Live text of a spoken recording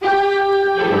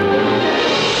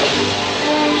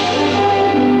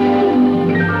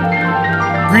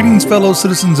Greetings, fellow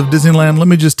citizens of Disneyland. Let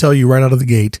me just tell you right out of the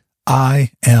gate,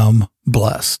 I am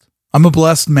blessed. I'm a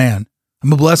blessed man.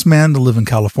 I'm a blessed man to live in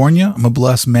California. I'm a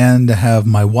blessed man to have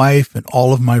my wife and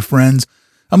all of my friends.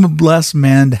 I'm a blessed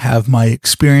man to have my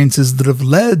experiences that have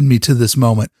led me to this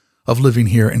moment of living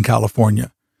here in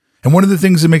California. And one of the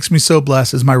things that makes me so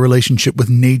blessed is my relationship with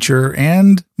nature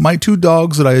and my 2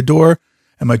 dogs that I adore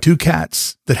and my 2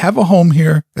 cats that have a home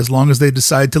here as long as they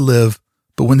decide to live.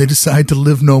 But when they decide to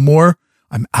live no more,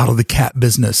 I'm out of the cat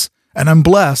business. And I'm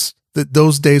blessed that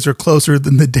those days are closer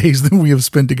than the days that we have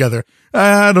spent together.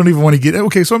 I don't even want to get it.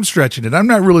 Okay, so I'm stretching it. I'm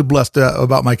not really blessed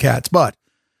about my cats, but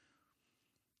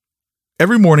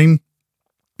every morning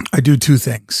I do 2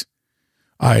 things.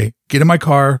 I get in my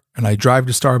car and I drive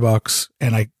to Starbucks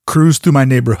and I cruise through my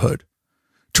neighborhood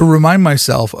to remind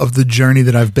myself of the journey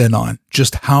that I've been on,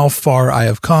 just how far I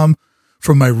have come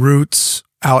from my roots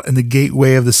out in the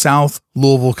gateway of the South,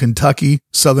 Louisville, Kentucky,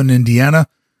 Southern Indiana,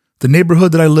 the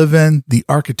neighborhood that I live in, the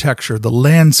architecture, the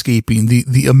landscaping,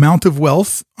 the amount of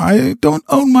wealth. I don't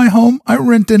own my home. I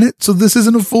rent in it. So this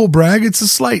isn't a full brag. It's a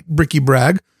slight bricky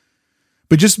brag.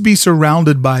 But just to be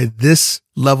surrounded by this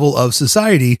level of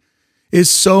society is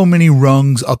so many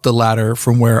rungs up the ladder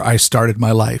from where I started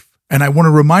my life. And I want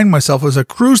to remind myself as I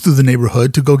cruise through the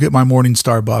neighborhood to go get my morning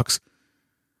Starbucks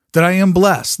that I am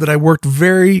blessed, that I worked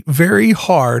very, very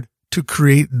hard to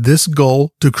create this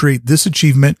goal, to create this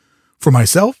achievement for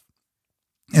myself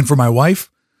and for my wife,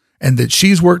 and that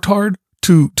she's worked hard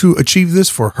to achieve this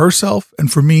for herself and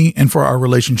for me and for our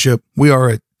relationship. We are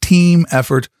a team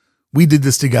effort. We did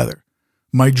this together.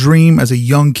 My dream as a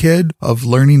young kid of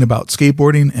learning about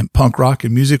skateboarding and punk rock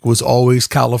and music was always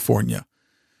California.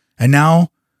 And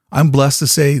now I'm blessed to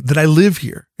say that I live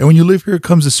here. And when you live here,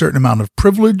 comes a certain amount of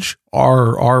privilege.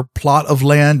 Our plot of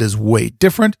land is way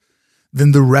different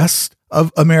than the rest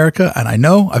of America. And I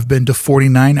know I've been to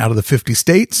 49 out of the 50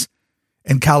 states,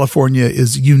 and California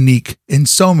is unique in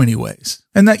so many ways.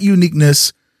 And that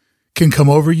uniqueness can come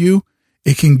over you.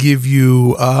 It can give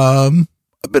you a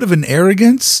bit of an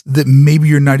arrogance that maybe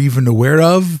you're not even aware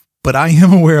of, but I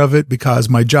am aware of it because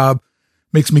my job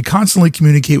makes me constantly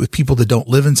communicate with people that don't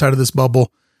live inside of this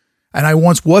bubble. And I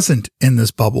once wasn't in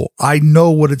this bubble. I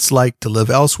know what it's like to live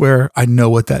elsewhere. I know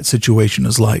what that situation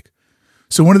is like.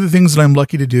 So one of the things that I'm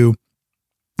lucky to do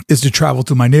is to travel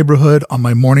through my neighborhood on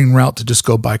my morning route to just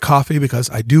go buy coffee because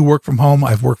I do work from home.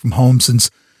 I've worked from home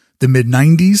since the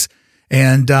mid-90s.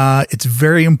 And it's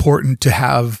very important to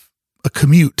have a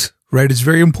commute, right? It's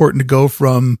very important to go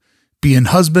from being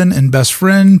husband and best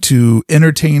friend to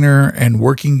entertainer and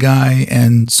working guy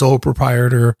and sole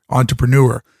proprietor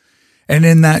entrepreneur. And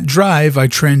in that drive, I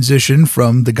transition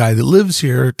from the guy that lives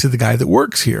here to the guy that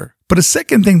works here. But a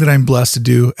second thing that I'm blessed to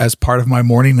do as part of my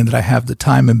morning and that I have the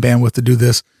time and bandwidth to do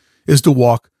this is to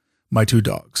walk my 2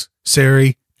 dogs,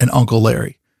 Sari and Uncle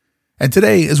Larry. And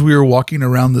today, as we were walking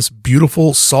around this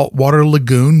beautiful saltwater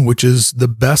lagoon, which is the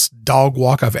best dog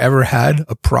walk I've ever had,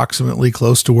 approximately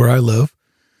close to where I live,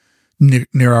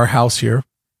 near our house here,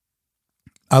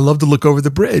 I love to look over the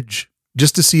bridge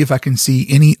just to see if I can see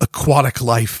any aquatic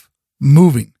life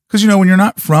moving. Because, when you're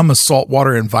not from a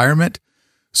saltwater environment,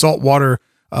 saltwater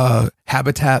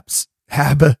habitats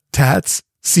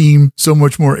seem so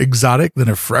much more exotic than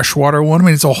a freshwater one. I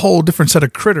mean, it's a whole different set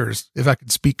of critters. If I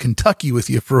could speak Kentucky with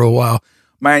you for a while,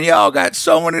 man, y'all got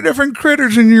so many different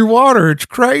critters in your water. It's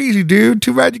crazy, dude.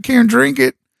 Too bad you can't drink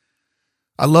it.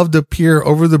 I love to peer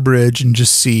over the bridge and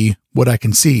just see what I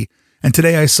can see. And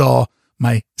today I saw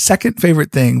my second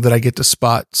favorite thing that I get to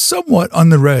spot somewhat on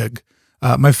the reg.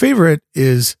 My favorite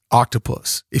is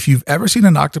octopus. If you've ever seen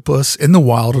an octopus in the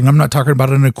wild, and I'm not talking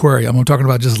about an aquarium, I'm talking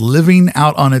about just living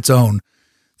out on its own,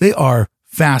 they are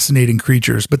fascinating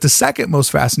creatures. But the second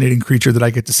most fascinating creature that I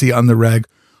get to see on the reg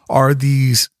are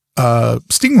these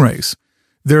stingrays.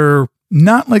 They're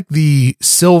not like the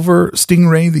silver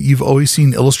stingray that you've always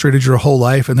seen illustrated your whole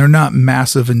life, and they're not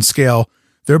massive in scale.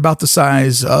 They're about the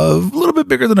size of a little bit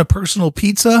bigger than a personal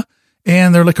pizza,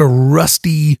 and they're like a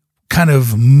rusty, kind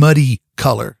of muddy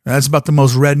color. That's about the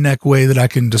most redneck way that I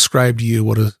can describe to you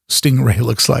what a stingray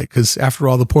looks like. Because after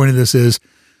all, the point of this is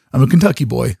I'm a Kentucky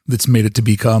boy that's made it to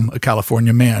become a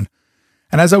California man.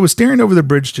 And as I was staring over the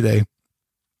bridge today,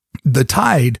 the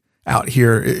tide out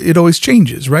here, it always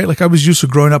changes, right? Like I was used to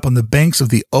growing up on the banks of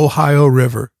the Ohio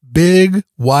River, big,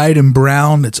 wide, and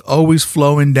brown. It's always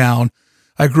flowing down.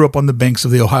 I grew up on the banks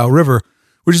of the Ohio River,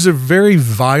 which is a very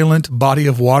violent body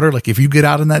of water. Like if you get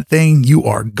out in that thing, you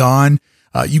are gone.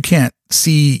 You can't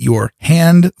see your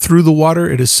hand through the water.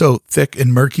 It is so thick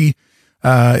and murky.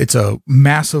 It's a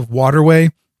massive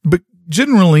waterway, but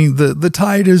generally the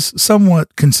tide is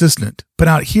somewhat consistent. But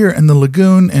out here in the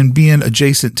lagoon and being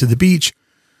adjacent to the beach,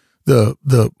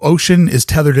 The ocean is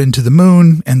tethered into the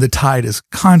moon, and the tide is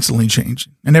constantly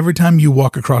changing. And every time you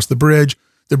walk across the bridge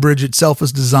itself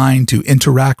is designed to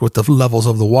interact with the levels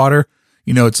of the water.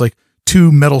 You know, it's like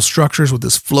two metal structures with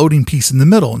this floating piece in the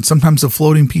middle. And sometimes the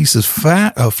floating piece is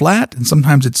flat, and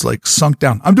sometimes it's like sunk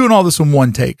down. I'm doing all this in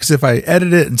one take, because if I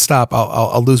edit it and stop,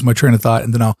 I'll lose my train of thought,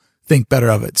 and then I'll think better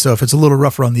of it. So if it's a little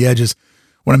rougher on the edges,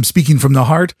 when I'm speaking from the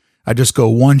heart, I just go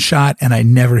one shot and I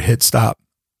never hit stop,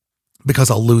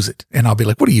 because I'll lose it. And I'll be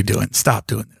like, what are you doing? Stop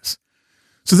doing this.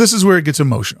 So this is where it gets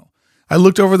emotional. I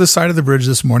looked over the side of the bridge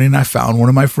this morning and I found one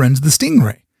of my friends, the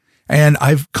stingray. And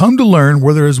I've come to learn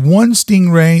where there is one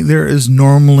stingray, there is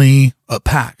normally a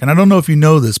pack. And I don't know if you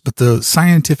know this, but the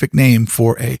scientific name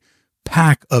for a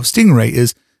pack of stingray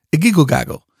is a giggle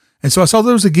gaggle. And so I saw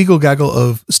there was a giggle gaggle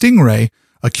of stingray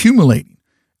accumulating.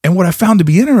 And what I found to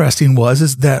be interesting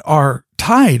is that our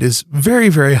tide is very,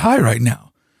 very high right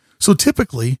now. So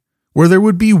typically, where there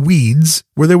would be weeds,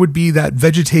 where there would be that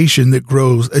vegetation that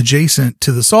grows adjacent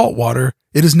to the salt water,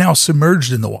 it is now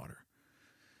submerged in the water.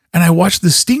 And I watched the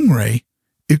stingray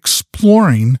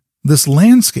exploring this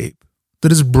landscape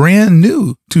that is brand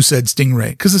new to said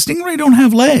stingray, because the stingray don't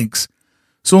have legs.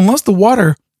 So unless the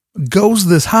water goes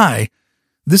this high,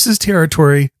 this is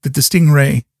territory that the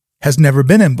stingray has never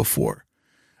been in before.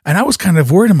 And I was kind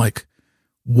of worried. I'm like,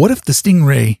 what if the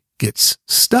stingray gets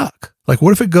stuck? Like,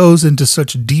 what if it goes into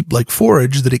such deep, like,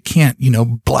 forage that it can't,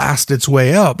 blast its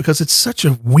way out, because it's such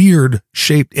a weird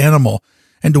shaped animal.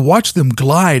 And to watch them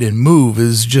glide and move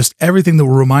is just everything that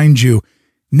will remind you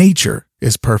nature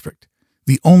is perfect.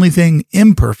 The only thing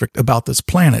imperfect about this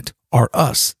planet are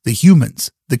us, the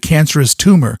humans, the cancerous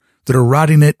tumor that are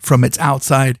rotting it from its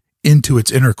outside into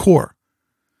its inner core.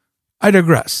 I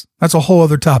digress. That's a whole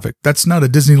other topic. That's not a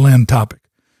Disneyland topic.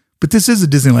 But this is a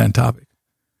Disneyland topic.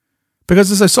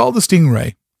 Because as I saw the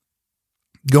stingray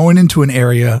going into an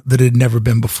area that it had never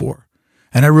been before,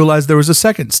 and I realized there was a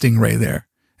second stingray there,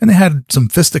 and they had some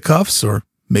fisticuffs, or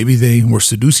maybe they were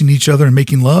seducing each other and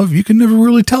making love. You can never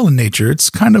really tell in nature. It's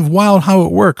kind of wild how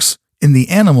it works in the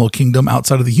animal kingdom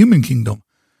outside of the human kingdom.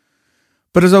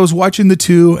 But as I was watching the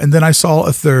two, and then I saw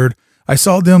a third, I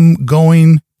saw them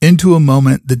going into a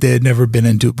moment that they had never been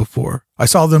into before. I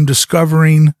saw them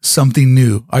discovering something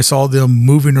new. I saw them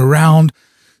moving around,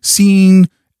 seeing,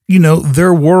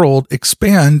 their world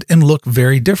expand and look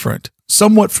very different.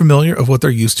 Somewhat familiar of what they're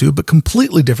used to, but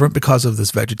completely different because of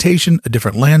this vegetation, a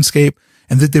different landscape,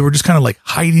 and that they were just kind of like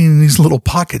hiding in these little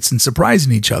pockets and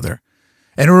surprising each other.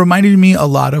 And it reminded me a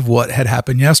lot of what had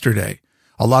happened yesterday.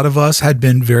 A lot of us had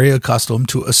been very accustomed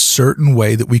to a certain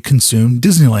way that we consume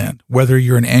Disneyland, whether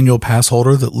you're an annual pass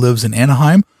holder that lives in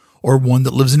Anaheim or one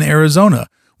that lives in Arizona.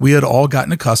 We had all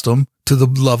gotten accustomed to the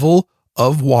level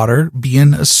of water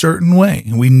being a certain way.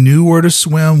 We knew where to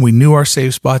swim. We knew our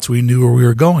safe spots. We knew where we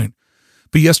were going.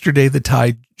 But yesterday, the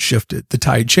tide shifted. The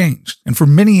tide changed. And for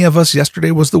many of us,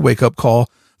 yesterday was the wake-up call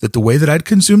that the way that I'd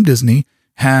consumed Disney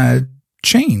had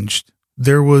changed.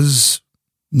 There was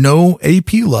no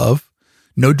AP love,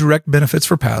 no direct benefits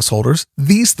for pass holders.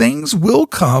 These things will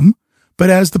come, but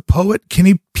as the poet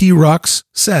Kenny P. Rocks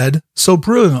said so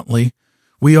brilliantly,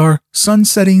 we are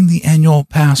sunsetting the annual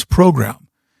pass program.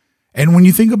 And when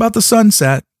you think about the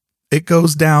sunset, it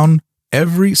goes down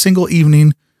every single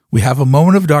evening. We have a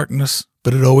moment of darkness,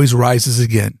 but it always rises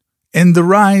again. And the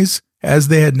rise, as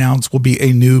they announced, will be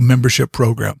a new membership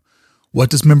program. What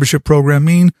does membership program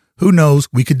mean? Who knows?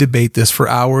 We could debate this for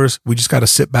hours. We just got to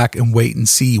sit back and wait and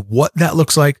see what that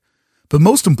looks like. But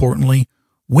most importantly,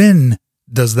 when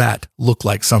does that look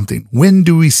like something? When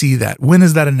do we see that? When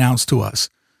is that announced to us?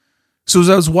 So as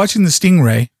I was watching the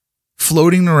stingray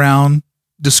floating around,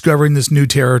 discovering this new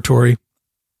territory,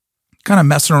 kind of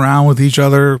messing around with each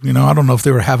other. I don't know if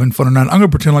they were having fun or not. I'm going to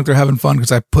pretend like they're having fun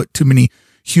because I put too many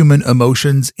human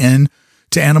emotions in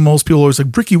to animals. People are always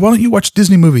like, Bricky, why don't you watch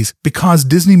Disney movies? Because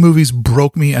Disney movies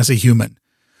broke me as a human.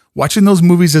 Watching those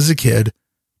movies as a kid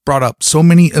brought up so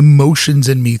many emotions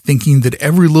in me, thinking that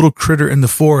every little critter in the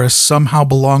forest somehow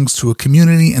belongs to a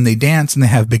community, and they dance and they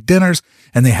have big dinners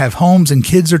and they have homes and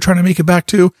kids are trying to make it back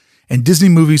to. And Disney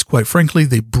movies, quite frankly,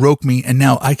 they broke me. And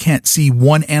now I can't see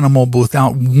one animal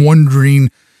without wondering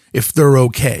if they're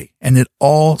okay. And it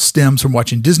all stems from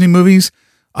watching Disney movies.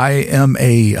 I am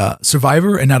a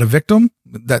survivor and not a victim.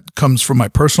 That comes from my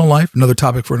personal life, another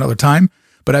topic for another time.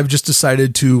 But I've just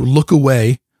decided to look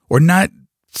away or not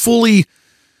fully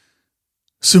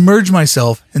submerge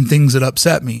myself in things that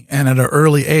upset me. And at an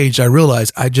early age, I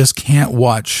realized I just can't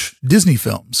watch Disney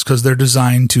films because they're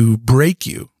designed to break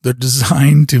you. They're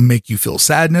designed to make you feel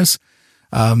sadness.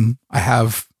 I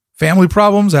have family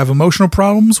problems. I have emotional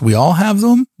problems. We all have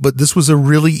them. But this was a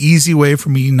really easy way for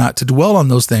me not to dwell on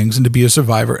those things and to be a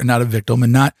survivor and not a victim,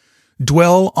 and not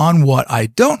dwell on what I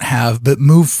don't have, but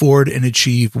move forward and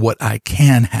achieve what I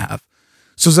can have.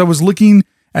 So as I was looking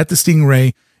at the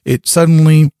Stingray, it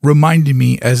suddenly reminded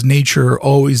me, as nature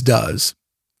always does,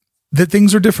 that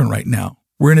things are different right now.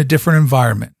 We're in a different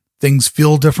environment. Things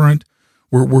feel different.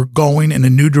 We're going in a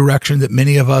new direction that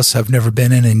many of us have never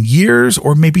been in years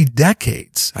or maybe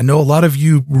decades. I know a lot of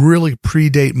you really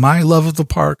predate my love of the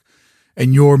park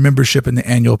and your membership in the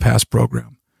annual pass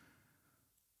program.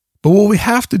 But what we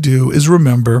have to do is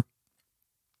remember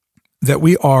that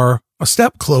we are a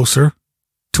step closer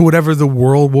to whatever the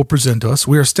world will present to us.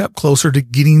 We are a step closer to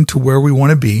getting to where we want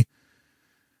to be.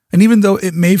 And even though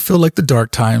it may feel like the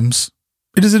dark times,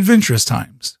 it is adventurous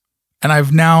times. And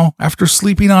I've now, after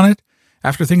sleeping on it,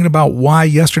 after thinking about why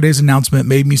yesterday's announcement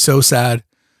made me so sad,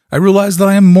 I realized that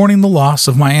I am mourning the loss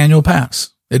of my annual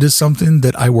pass. It is something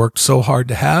that I worked so hard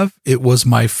to have. It was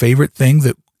my favorite thing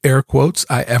that, air quotes,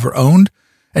 I ever owned.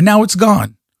 And now it's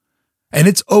gone. And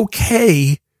it's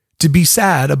okay to be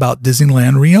sad about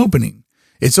Disneyland reopening.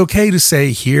 It's okay to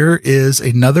say, here is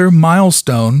another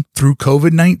milestone through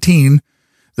COVID-19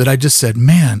 that I just said,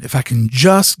 man, if I can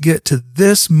just get to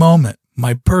this moment,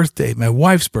 my birthday, my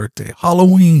wife's birthday,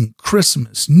 Halloween,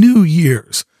 Christmas, New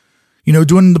Year's,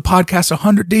 doing the podcast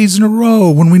 100 days in a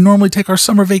row when we normally take our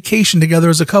summer vacation together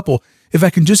as a couple. If I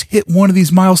can just hit one of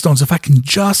these milestones, if I can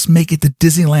just make it to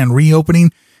Disneyland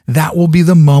reopening, that will be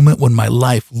the moment when my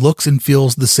life looks and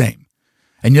feels the same.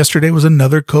 And yesterday was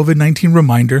another COVID-19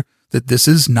 reminder that this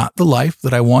is not the life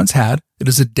that I once had. It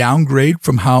is a downgrade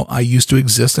from how I used to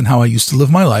exist and how I used to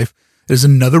live my life. It is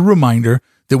another reminder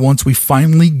that once we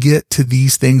finally get to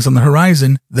these things on the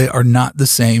horizon, they are not the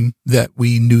same that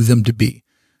we knew them to be.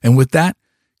 And with that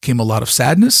came a lot of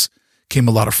sadness, came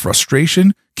a lot of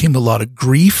frustration, came a lot of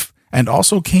grief, and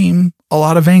also came a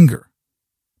lot of anger.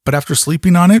 But after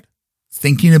sleeping on it,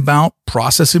 thinking about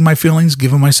processing my feelings,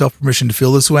 giving myself permission to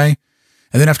feel this way,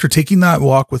 and then after taking that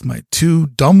walk with my two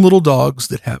dumb little dogs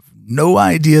that have no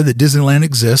idea that Disneyland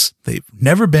exists, they've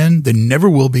never been, they never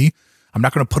will be. I'm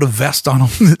not going to put a vest on them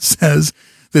that says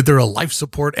that they're a life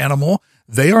support animal.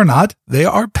 They are not. They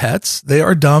are pets. They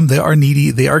are dumb. They are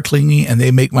needy. They are clingy, and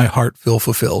they make my heart feel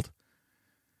fulfilled.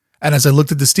 And as I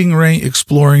looked at the Stingray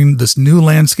exploring this new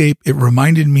landscape, it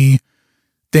reminded me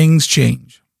things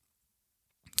change.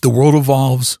 The world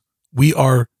evolves. We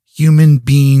are human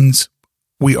beings.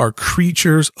 We are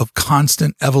creatures of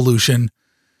constant evolution.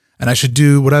 And I should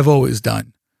do what I've always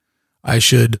done. I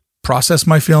should process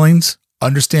my feelings,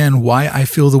 understand why I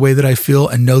feel the way that I feel,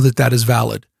 and know that that is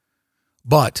valid.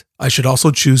 But I should also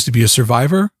choose to be a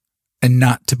survivor and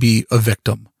not to be a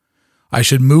victim. I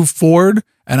should move forward,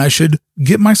 and I should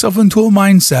get myself into a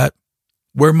mindset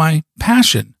where my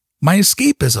passion, my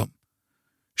escapism,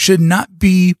 should not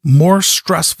be more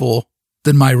stressful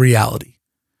than my reality.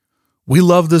 We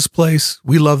love this place.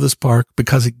 We love this park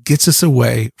because it gets us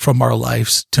away from our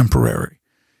life's temporary.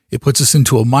 It puts us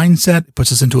into a mindset. It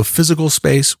puts us into a physical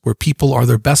space where people are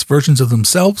their best versions of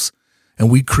themselves, and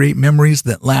we create memories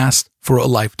that last for a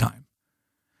lifetime.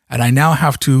 And I now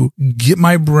have to get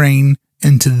my brain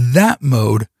into that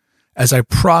mode as I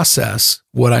process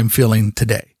what I'm feeling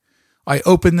today. I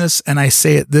open this and I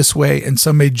say it this way, and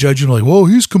some may judge you like, whoa,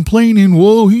 he's complaining.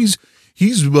 Whoa, he's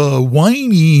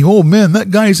whiny. Oh man, that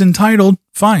guy's entitled.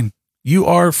 Fine. You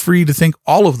are free to think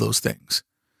all of those things.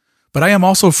 But I am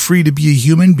also free to be a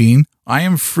human being. I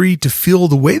am free to feel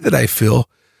the way that I feel,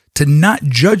 to not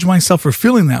judge myself for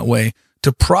feeling that way,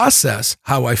 to process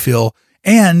how I feel,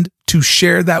 and to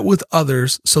share that with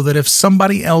others so that if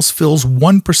somebody else feels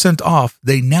 1% off,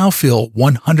 they now feel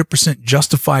 100%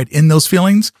 justified in those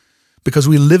feelings, because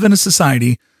we live in a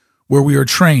society where we are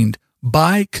trained,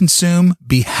 buy, consume,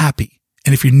 be happy.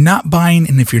 And if you're not buying,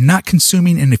 and if you're not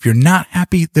consuming, and if you're not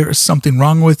happy, there is something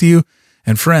wrong with you.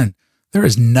 And friend, there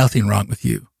is nothing wrong with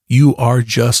you. You are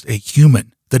just a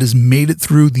human that has made it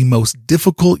through the most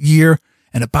difficult year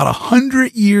in about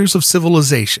 100 years of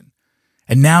civilization.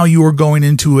 And now you are going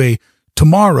into a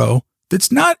tomorrow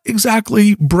that's not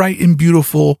exactly bright and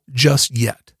beautiful just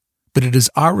yet. But it is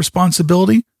our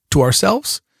responsibility to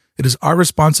ourselves. It is our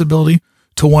responsibility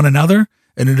to one another.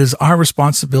 And it is our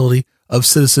responsibility of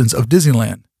citizens of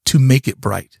Disneyland to make it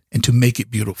bright and to make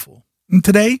it beautiful. And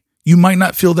today, you might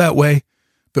not feel that way,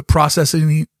 but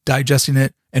processing it, digesting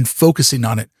it, and focusing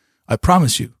on it, I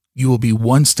promise you, you will be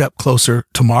one step closer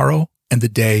tomorrow and the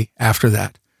day after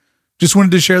that. Just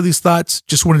wanted to share these thoughts.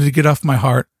 Just wanted to get off my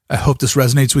heart. I hope this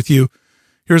resonates with you.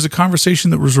 Here's a conversation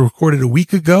that was recorded a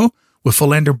week ago with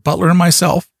Philander Butler and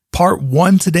myself. Part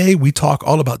 1 today, we talk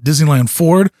all about Disneyland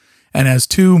Forward And as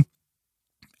two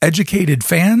educated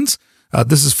fans,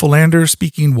 this is Philander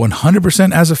speaking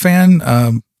 100% as a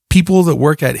fan. People that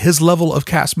work at his level of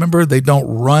cast member, they don't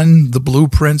run the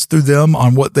blueprints through them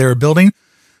on what they're building.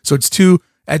 So it's two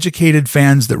educated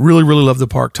fans that really, really love the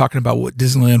park, talking about what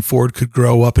Disneyland Forward could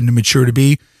grow up and to mature to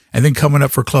be. And then coming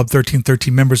up for Club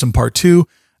 1313 members in part 2,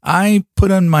 I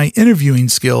put on my interviewing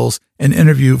skills and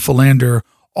interview Philander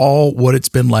all what it's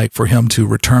been like for him to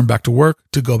return back to work,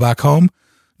 to go back home.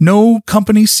 No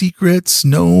company secrets,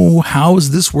 no how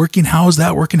is this working, how is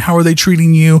that working, how are they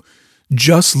treating you?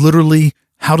 Just literally,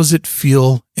 how does it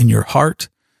feel in your heart?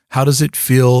 How does it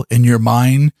feel in your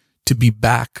mind to be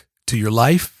back to your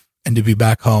life and to be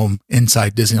back home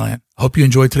inside Disneyland? I hope you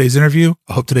enjoyed today's interview.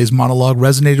 I hope today's monologue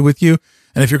resonated with you.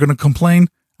 And if you're going to complain,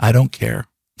 I don't care.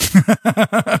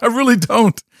 I really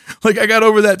don't. Like, I got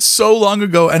over that so long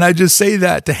ago, and I just say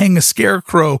that to hang a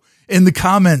scarecrow in the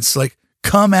comments. Like,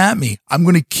 come at me. I'm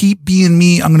going to keep being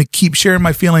me. I'm going to keep sharing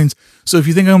my feelings. So if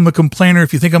you think I'm a complainer,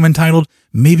 if you think I'm entitled,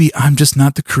 maybe I'm just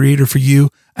not the creator for you,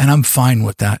 and I'm fine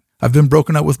with that. I've been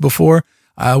broken up with before.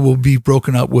 I will be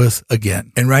broken up with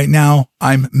again. And right now,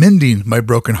 I'm mending my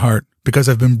broken heart because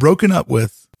I've been broken up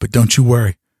with. But don't you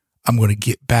worry. I'm going to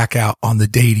get back out on the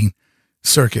dating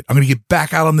circuit. I'm going to get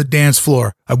back out on the dance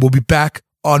floor. I will be back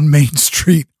on Main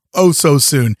Street oh so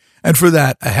soon. And for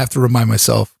that, I have to remind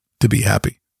myself to be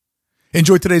happy.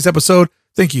 Enjoy today's episode.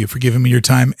 Thank you for giving me your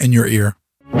time and your ear.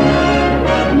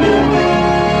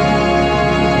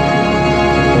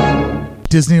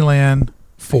 Disneyland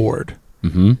Forward.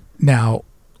 Mm-hmm. Now,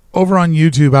 over on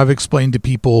YouTube, I've explained to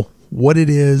people what it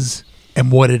is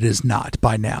and what it is not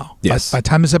by now. Yes. By the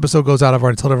time this episode goes out, I've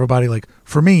already told everybody, like,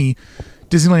 for me,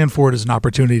 Disneyland Forward is an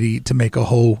opportunity to make a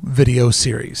whole video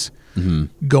series.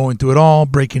 Mm-hmm. Going through it all,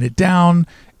 breaking it down,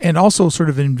 and also sort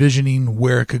of envisioning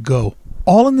where it could go.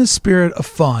 All in the spirit of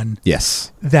fun.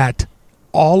 Yes. That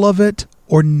all of it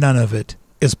or none of it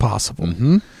is possible.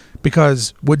 Mm-hmm.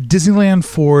 Because what Disneyland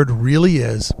Forward really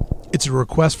is, it's a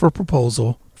request for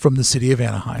proposal from the city of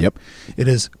Anaheim. Yep. It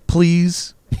is,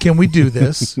 please, can we do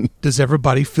this? Does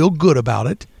everybody feel good about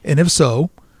it? And if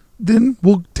so, then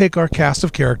we'll take our cast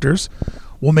of characters,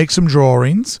 we'll make some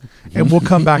drawings, and we'll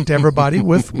come back to everybody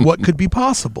with what could be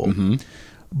possible. Mm-hmm.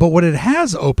 But what it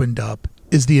has opened up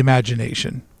is the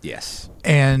imagination. Yes.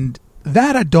 And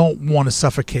that I don't want to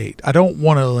suffocate. I don't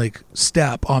want to like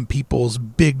step on people's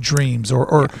big dreams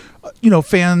or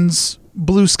fans'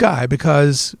 blue sky,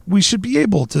 because we should be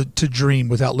able to dream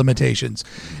without limitations.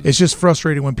 It's just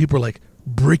frustrating when people are like,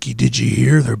 Bricky, did you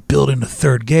hear they're building a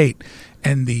third gate?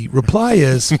 And the reply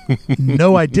is,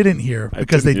 no, I didn't hear,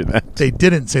 because they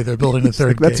didn't say they're building a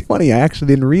third gate. That's funny. I actually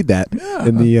didn't read that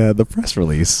in the press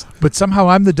release. But somehow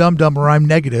I'm the dumb or I'm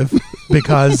negative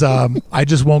because I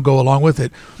just won't go along with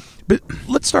it. But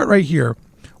let's start right here.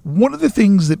 One of the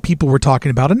things that people were talking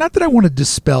about, and not that I want to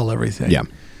dispel everything, yeah,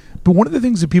 but one of the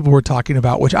things that people were talking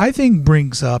about, which I think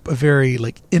brings up a very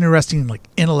like interesting, like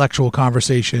intellectual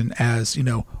conversation as,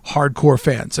 hardcore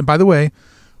fans. And by the way,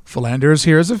 Philander is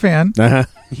here as a fan. Uh-huh.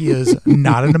 He is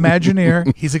not an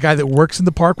Imagineer. He's a guy that works in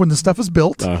the park when the stuff is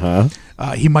built. Uh-huh.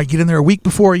 He might get in there a week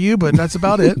before you, but that's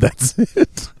about it. That's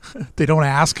it. They don't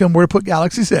ask him where to put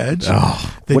Galaxy's Edge.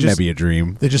 Oh, wouldn't that be a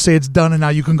dream? They just say it's done and now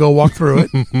you can go walk through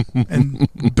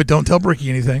it. But don't tell Bricky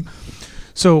anything.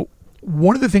 So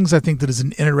one of the things I think that is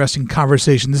an interesting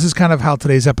conversation, this is kind of how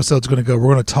today's episode is going to go.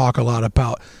 We're going to talk a lot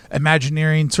about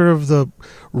Imagineering, sort of the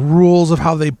rules of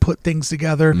how they put things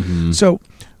together. Mm-hmm. So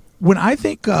when I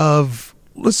think of,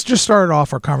 let's just start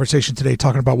off our conversation today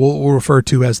talking about what we'll refer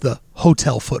to as the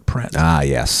hotel footprint. Ah,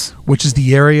 yes. Which is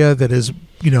the area that is,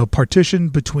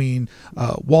 partitioned between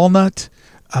Walnut,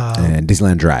 and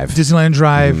Disneyland Drive,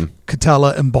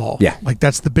 Katella, and Ball. Yeah. Like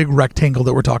that's the big rectangle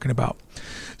that we're talking about.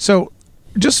 So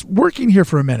just working here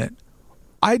for a minute,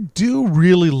 I do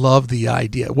really love the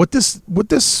idea. What this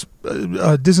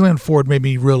Disneyland Forward made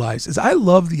me realize is I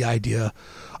love the idea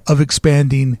of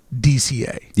expanding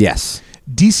DCA. Yes.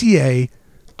 DCA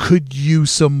could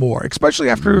use some more, especially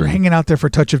after hanging out there for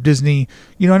Touch of Disney.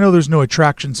 I know there's no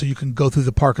attraction, so you can go through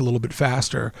the park a little bit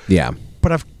faster. Yeah.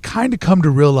 But I've kind of come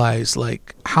to realize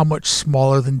like how much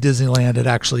smaller than Disneyland it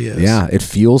actually is. Yeah, it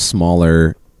feels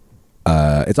smaller.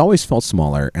 It's always felt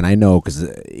smaller, and I know because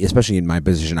especially in my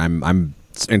position, I'm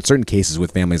in certain cases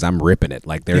with families, I'm ripping it.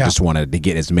 Like they just wanted to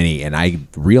get as many, and I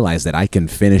realized that I can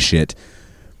finish it.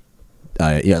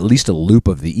 At least a loop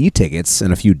of the e-tickets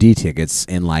and a few D-tickets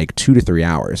in like 2 to 3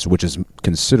 hours, which is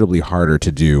considerably harder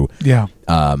to do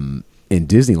in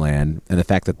Disneyland. And the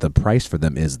fact that the price for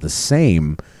them is the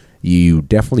same, you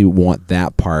definitely want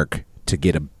that park to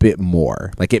get a bit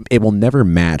more. Like it will never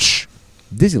match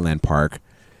Disneyland Park,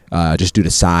 just due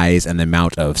to size and the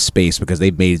amount of space, because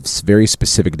they've made very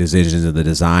specific decisions in the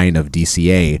design of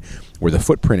DCA where the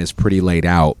footprint is pretty laid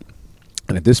out.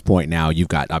 And at this point now, you've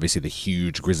got obviously the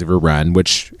huge Grizzly River Run,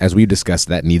 which, as we've discussed,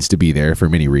 that needs to be there for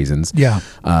many reasons. Yeah.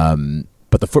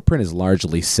 But the footprint is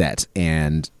largely set,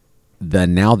 and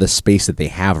now the space that they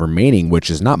have remaining, which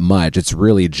is not much, it's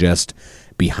really just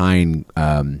behind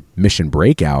Mission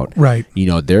Breakout. Right. You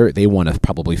know, they want to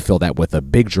probably fill that with a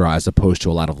big draw as opposed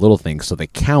to a lot of little things. So the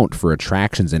count for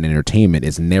attractions and entertainment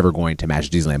is never going to match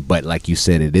Disneyland. But like you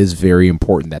said, it is very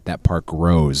important that park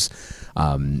grows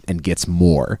and gets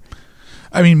more.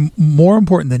 I mean, more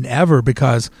important than ever,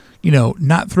 because, you know,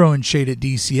 not throwing shade at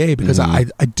DCA, because I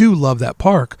do love that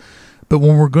park. But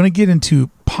when we're going to get into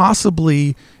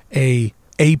possibly a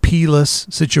AP-less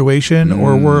situation,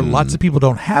 or where lots of people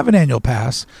don't have an annual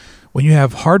pass, when you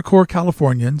have hardcore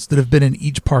Californians that have been in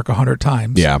each park 100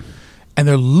 times, and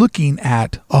they're looking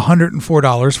at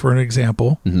 $104 for an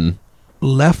example,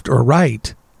 left or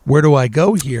right, where do I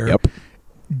go here? Yep.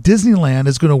 Disneyland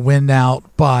is going to win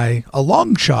out by a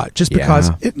long shot, just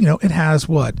because it has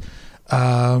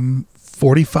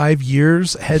 45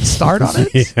 years head start on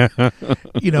it.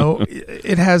 You know,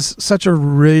 it has such a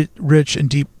rich and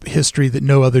deep history that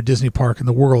no other Disney park in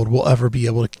the world will ever be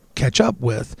able to catch up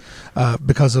with,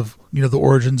 because of, you know, the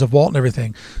origins of Walt and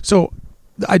everything. So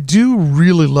I do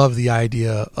really love the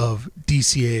idea of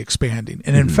DCA expanding.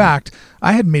 And in fact,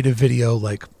 I had made a video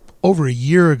like over a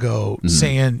year ago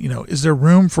saying, you know, is there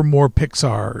room for more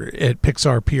Pixar at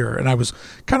Pixar Pier? And I was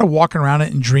kind of walking around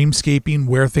it and dreamscaping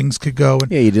where things could go.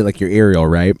 And you did like your aerial,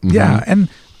 right? Yeah. And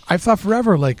I've thought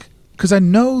forever, like, because I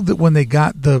know that when they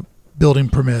got the building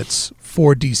permits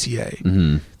for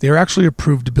DCA, they were actually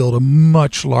approved to build a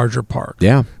much larger park.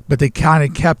 Yeah. But they kind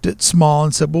of kept it small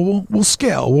and said, well, we'll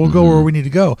scale. We'll go where we need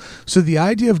to go. So the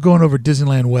idea of going over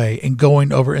Disneyland Way and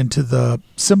going over into the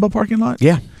Simba parking lot.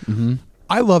 Yeah.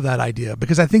 I love that idea,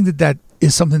 because I think that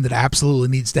is something that absolutely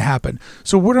needs to happen.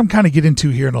 So what I'm kind of getting to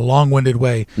here in a long-winded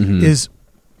way is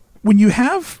when you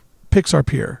have Pixar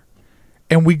Pier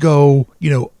and we go, you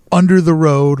know, under the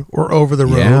road or over the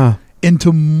road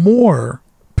into more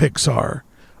Pixar,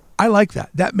 I like that.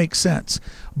 That makes sense.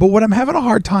 But what I'm having a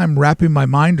hard time wrapping my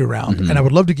mind around, and I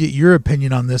would love to get your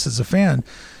opinion on this as a fan,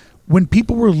 when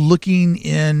people were looking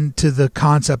into the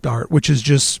concept art, which is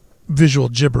just visual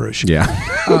gibberish. Yeah.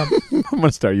 I'm going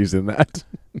to start using that.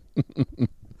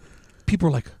 People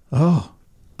are like, oh,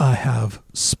 I have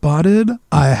spotted,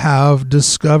 I have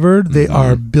discovered they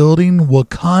are building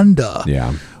Wakanda.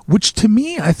 Yeah. Which to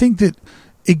me, I think that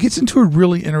it gets into a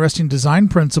really interesting design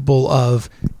principle of,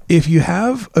 if you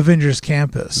have Avengers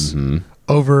Campus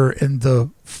over in the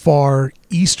far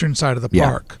eastern side of the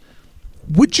park,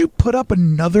 would you put up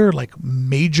another like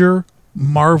major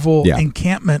Marvel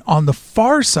encampment on the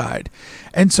far side?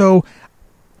 And so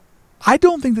I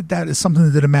don't think that is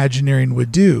something that Imagineering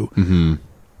would do.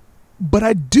 But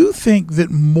I do think that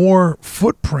more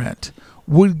footprint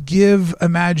would give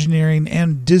Imagineering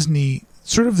and Disney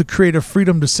sort of the creative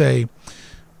freedom to say,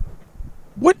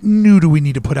 what new do we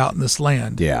need to put out in this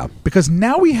land? Yeah. Because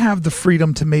now we have the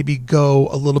freedom to maybe go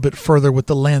a little bit further with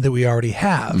the land that we already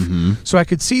have. So I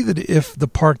could see that if the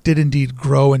park did indeed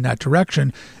grow in that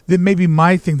direction, then maybe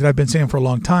my thing that I've been saying for a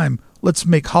long time, let's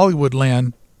make Hollywood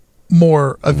Land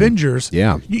more Avengers.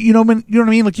 Yeah. You know what I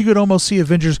mean? Like, you could almost see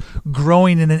Avengers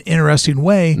growing in an interesting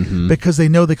way because they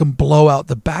know they can blow out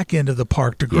the back end of the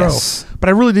park to grow. Yes. But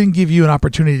I really didn't give you an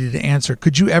opportunity to answer.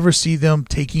 Could you ever see them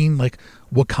taking like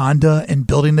Wakanda and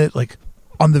building it like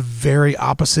on the very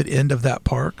opposite end of that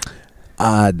park?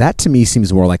 That to me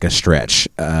seems more like a stretch,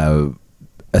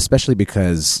 especially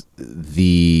because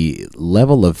the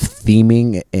level of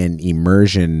theming and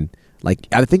immersion, like,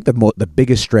 I think the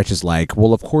biggest stretch is like,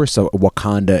 well, of course,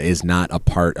 Wakanda is not a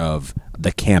part of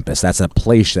the campus. That's a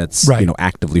place that's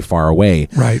actively far away.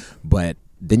 Right. But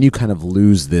then you kind of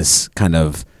lose this kind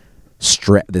of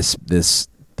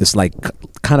this like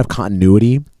kind of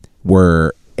continuity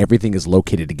where everything is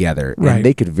located together. Right. And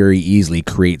they could very easily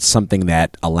create something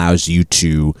that allows you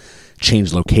to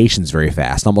change locations very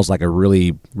fast, almost like a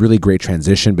really, really great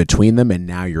transition between them, and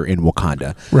now you're in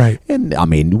Wakanda. Right. And I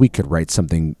mean, we could write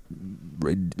something,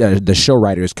 the show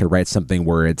writers could write something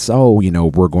where it's,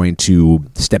 we're going to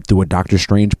step through a Doctor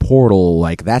Strange portal.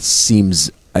 Like, that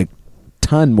seems a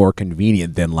ton more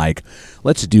convenient than like,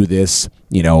 let's do this,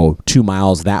 2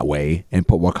 miles that way and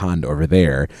put Wakanda over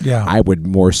there. Yeah. I would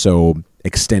more so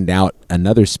extend out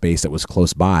another space that was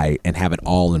close by and have it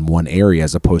all in one area,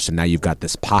 as opposed to now you've got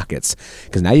this pockets,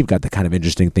 because now you've got the kind of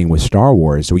interesting thing with Star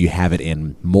Wars where you have it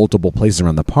in multiple places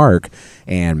around the park.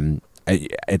 And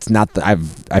it's not that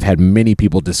I've had many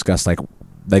people discuss like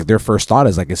like their first thought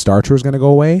is like, is Star Tours going to go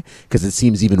away? Because it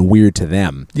seems even weird to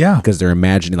them. Yeah. Because they're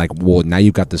imagining like, well, now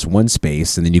you've got this one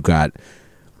space, and then you've got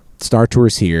Star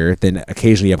Tours here, then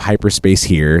occasionally you have hyperspace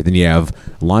here, then you have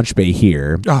launch bay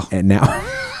here, and now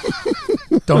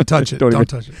don't touch it. Don't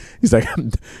touch it. He's like,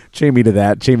 chain me to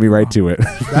that, chain me right to it.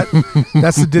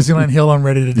 That's the Disneyland hill I'm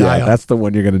ready to die on. That's the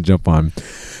one you're going to jump on.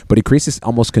 But it creates this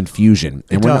almost confusion,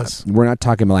 and we're not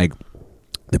talking like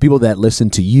the people that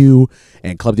listen to you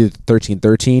and Club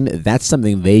 1313. That's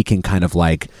something they can kind of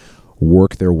like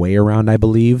work their way around. I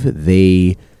believe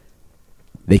they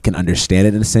can understand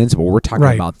it in a sense, but we're talking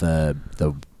about the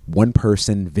one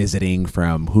person visiting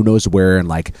from who knows where, and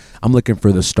like, I'm looking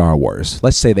for the Star Wars.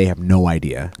 Let's say they have no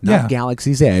idea. Not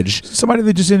Galaxy's Edge. Somebody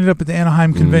that just ended up at the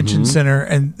Anaheim Convention Center,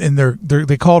 and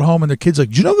they called home, and their kid's like,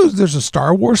 "Do you know there's a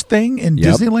Star Wars thing in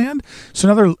Disneyland?" So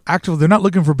now they're not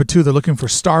looking for Batuu, they're looking for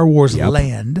Star Wars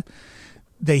Land.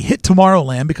 They hit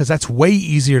Tomorrowland because that's way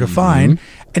easier to find.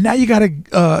 And now you got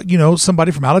to,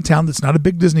 somebody from out of town that's not a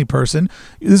big Disney person.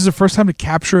 This is the first time to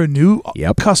capture a new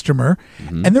customer.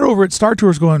 And they're over at Star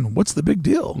Tours going, what's the big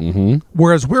deal?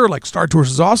 Whereas we're like, Star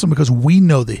Tours is awesome because we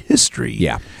know the history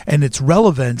and its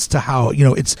relevance to how,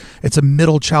 it's a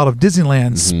middle child of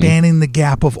Disneyland spanning the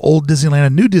gap of old Disneyland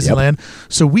and new Disneyland.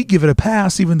 So we give it a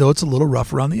pass, even though it's a little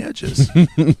rough around the edges.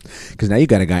 Because now you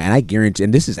got a guy, and I guarantee,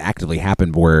 and this has actively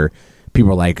happened where people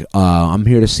are like, I'm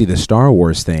here to see the Star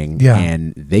Wars thing.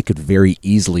 And they could very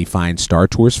easily find Star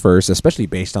Tours first, especially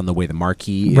based on the way the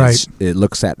marquee it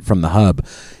looks at from the hub,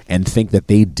 and think that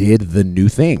they did the new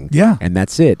thing. And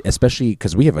that's it, especially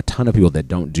because we have a ton of people that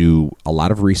don't do a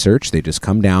lot of research. They just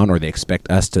come down, or they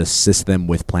expect us to assist them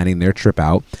with planning their trip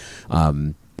out.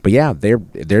 But yeah,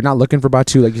 they're not looking for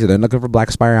Batuu, like you said. They're looking for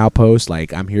Black Spire Outpost.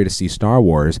 Like, I'm here to see Star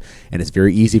Wars, and it's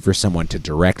very easy for someone to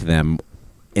direct them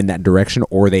in that direction,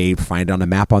 or they find it on a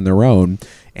map on their own,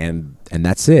 and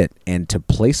that's it. And to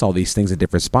place all these things in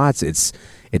different spots,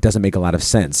 it doesn't make a lot of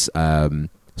sense,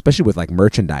 especially with like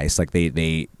merchandise. Like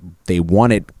they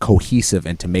want it cohesive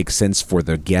and to make sense for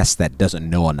the guest that doesn't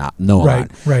know a lot.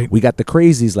 Right. We got the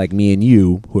crazies like me and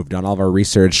you who have done all of our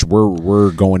research.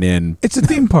 We're going in. It's a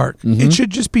theme park. It should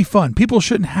just be fun. People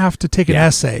shouldn't have to take an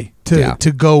essay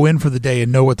to go in for the day and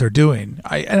know what they're doing.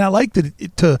 I like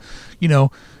that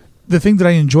the thing that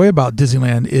I enjoy about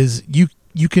Disneyland is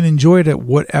you can enjoy it at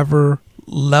whatever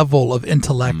level of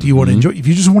intellect you want to enjoy. If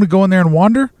you just want to go in there and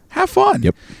wander, have fun.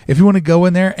 If you want to go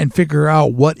in there and figure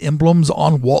out what emblems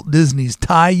on Walt Disney's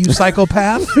tie, you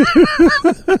psychopath,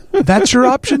 that's your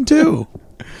option too.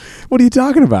 What are you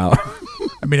talking about?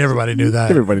 I mean, everybody knew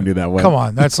that. Everybody knew that one. Come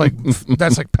on, that's like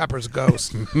Pepper's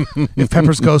Ghost. If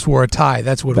Pepper's Ghost wore a tie,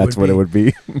 that's what it would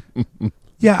be.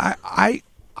 Yeah,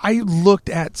 I looked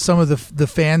at some of the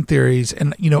fan theories,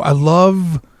 and I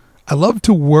love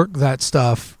to work that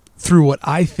stuff through what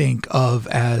I think of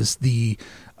as the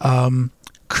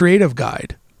creative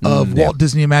guide of Walt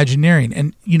Disney Imagineering.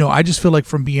 And I just feel like,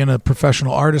 from being a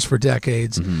professional artist for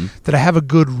decades, that I have a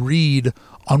good read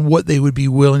on what they would be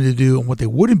willing to do and what they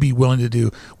wouldn't be willing to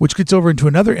do, which gets over into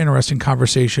another interesting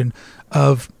conversation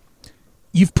of,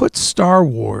 you've put Star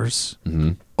Wars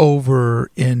over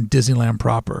in Disneyland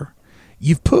proper.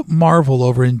 You've put Marvel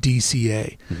over in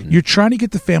DCA. You're trying to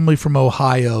get the family from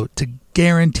Ohio to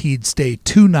guaranteed stay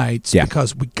 2 nights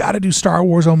because we got to do Star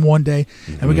Wars on one day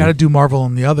and we got to do Marvel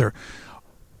on the other.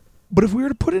 But if we were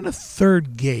to put in a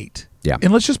third gate,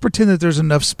 and let's just pretend that there's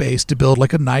enough space to build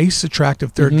like a nice,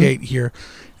 attractive third gate here,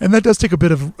 and that does take a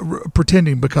bit of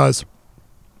pretending, because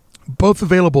both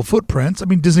available footprints, I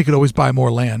mean, Disney could always buy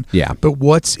more land, but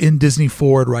what's in Disney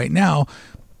Forward right now,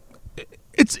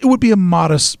 it would be a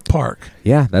modest park.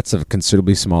 Yeah, that's a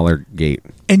considerably smaller gate.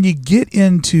 And you get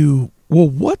into, well,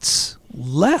 what's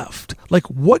left? Like,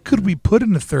 what could we put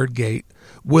in the third gate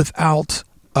without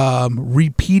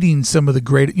repeating some of the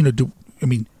great,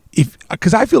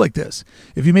 because I feel like this.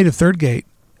 If you made a third gate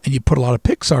and you put a lot of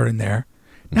Pixar in there,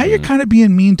 now you're kind of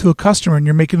being mean to a customer, and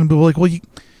you're making them be like, well,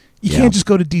 you can't just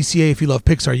go to DCA if you love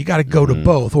Pixar. You got to go to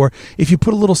both. Or if you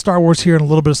put a little Star Wars here and a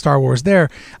little bit of Star Wars there,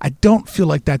 I don't feel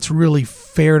like that's really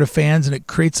fair to fans, and it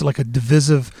creates like a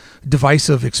divisive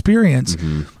experience.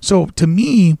 So to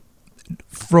me,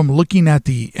 from looking at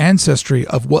the ancestry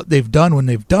of what they've done when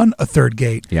they've done a third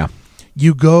gate,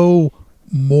 you go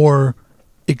more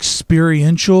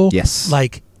experiential,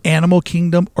 like Animal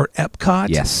Kingdom or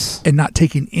Epcot, and not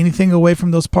taking anything away from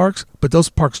those parks, but those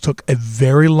parks took a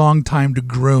very long time to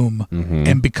groom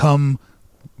and become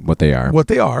what they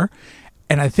are.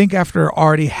 And I think after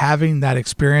already having that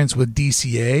experience with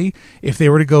DCA, if they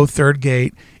were to go third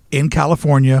gate in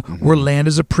California, where land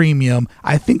is a premium,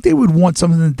 I think they would want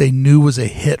something that they knew was a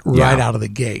hit right out of the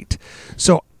gate.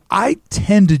 So I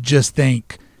tend to just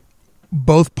think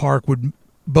both parks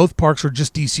or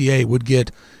just DCA would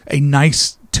get a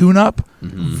nice tune-up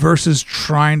versus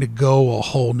trying to go a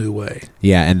whole new way.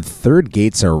 Yeah, and third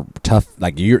gates are tough.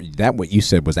 Like what you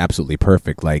said was absolutely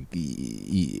perfect. Like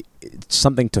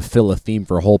something to fill a theme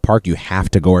for a whole park, you have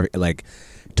to go like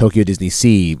Tokyo Disney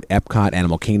Sea, Epcot,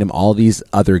 Animal Kingdom. All these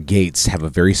other gates have a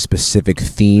very specific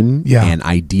theme and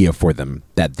idea for them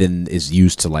that then is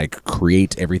used to like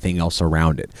create everything else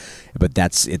around it. But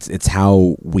it's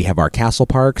how we have our castle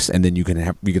parks, and then you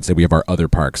could say we have our other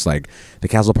parks. Like the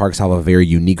castle parks have a very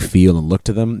unique feel and look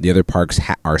to them. The other parks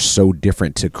are so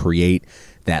different to create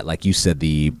that, like you said,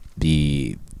 the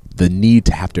need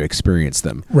to have to experience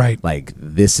them. Right. Like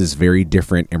this is very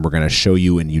different, and we're going to show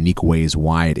you in unique ways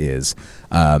why it is.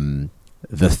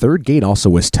 The third gate also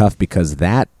was tough because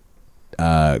that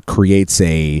creates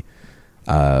in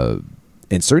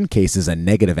certain cases, a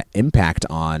negative impact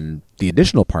on the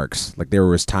additional parks. Like there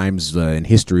was times in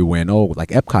history when, like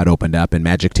Epcot opened up and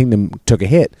Magic Kingdom took a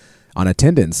hit on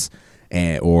attendance,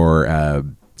 or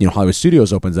Hollywood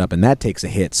Studios opens up and that takes a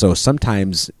hit. So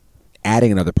sometimes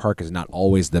adding another park is not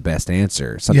always the best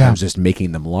answer. Sometimes just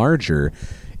making them larger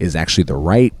is actually the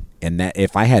right. And that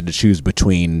if I had to choose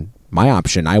between my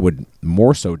option, I would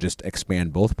more so just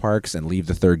expand both parks and leave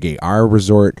the third gate. Our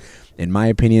resort, in my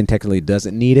opinion, technically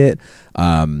doesn't need it.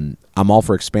 I'm all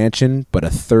for expansion, but a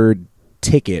third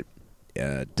ticket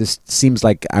just seems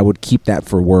like I would keep that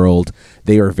for World.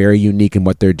 They are very unique in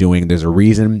what they're doing. There's a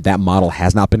reason that model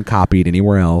has not been copied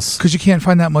anywhere else. Because you can't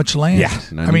find that much land. Yeah,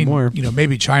 not anymore.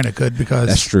 Maybe China could, because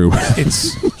that's true.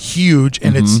 It's huge,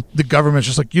 and it's the government's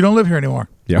just like, you don't live here anymore.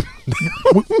 Yeah,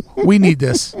 we need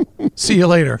this. See you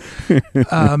later.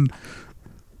 And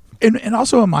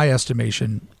also, in my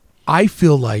estimation, I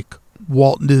feel like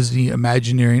Walt Disney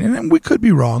Imagineering, and we could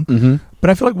be wrong, but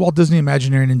I feel like Walt Disney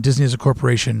Imagineering and Disney as a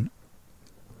corporation,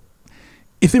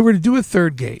 if they were to do a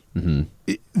third gate,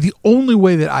 the only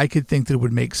way that I could think that it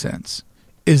would make sense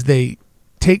is they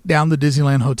take down the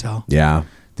Disneyland Hotel. Yeah.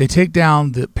 They take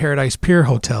down the Paradise Pier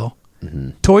Hotel.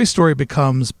 Toy Story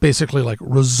becomes basically like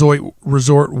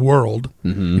Resort World.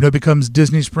 It becomes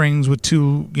Disney Springs with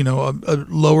two, a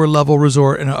lower level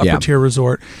resort and an upper tier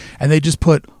resort. And they just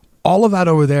put all of that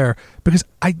over there, because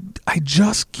I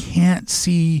just can't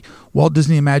see Walt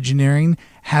Disney Imagineering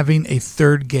having a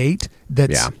third gate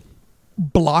that's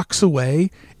blocks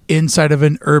away inside of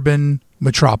an urban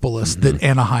metropolis that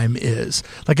Anaheim is.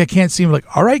 Like, I can't see him like,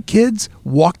 all right, kids,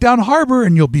 walk down Harbor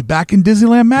and you'll be back in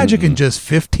Disneyland Magic in just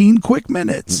 15 quick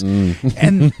minutes.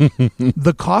 And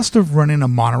the cost of running a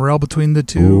monorail between the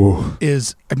two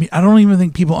is, I don't even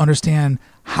think people understand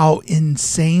how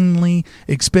insanely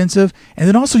expensive. And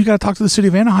then also you got to talk to the city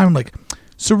of Anaheim, like,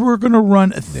 so we're going to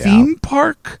run a theme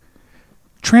park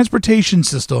transportation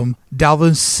system down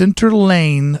the center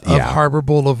lane of Harbor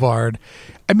Boulevard.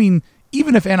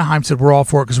 Even if Anaheim said we're all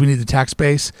for it because we need the tax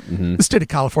base, the state of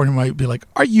California might be like,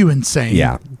 are you insane?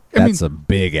 Yeah, that's a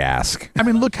big ask.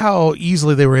 Look how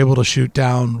easily they were able to shoot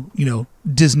down,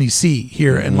 Disney Sea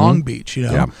here in Long Beach,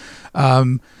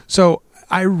 So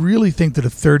I really think that a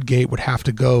third gate would have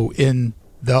to go in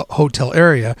the hotel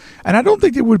area. And I don't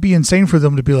think it would be insane for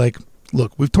them to be like,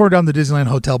 look, we've torn down the Disneyland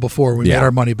Hotel before. We made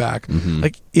our money back.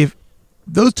 Like, if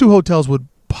those two hotels would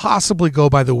possibly go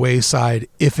by the wayside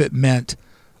if it meant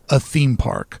a theme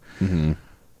park.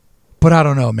 But I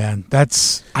don't know, man.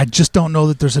 I just don't know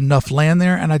that there's enough land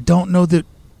there, and I don't know that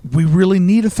we really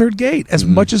need a third gate. As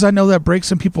much as I know that breaks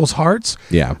some people's hearts.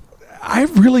 Yeah.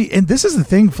 And this is the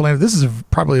thing, Philander, this is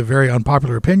probably a very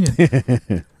unpopular opinion,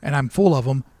 and I'm full of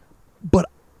them, but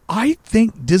I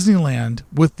think Disneyland,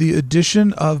 with the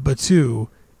addition of Batuu,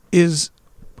 is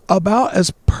about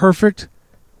as perfect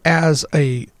as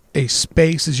a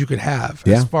space as you could have,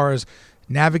 as far as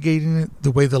navigating it,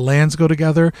 the way the lands go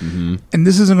together. And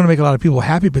this isn't going to make a lot of people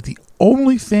happy, but the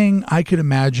only thing I could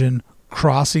imagine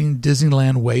crossing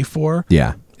Disneyland Way for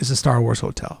is a Star Wars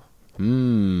hotel.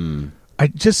 I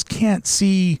just can't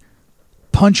see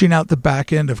punching out the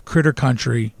back end of Critter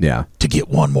Country to get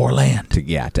one more land.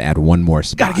 To add one more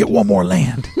spot. Got to get one more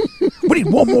land. We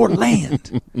need one more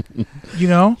land.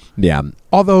 Yeah.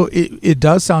 Although it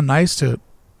does sound nice to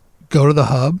go to the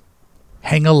hub,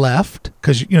 hang a left,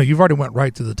 because you've already went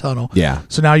right to the tunnel. Yeah.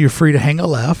 So now you're free to hang a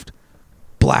left,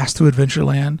 blast to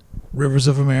Adventureland, Rivers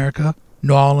of America,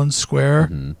 New Orleans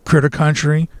Square, Critter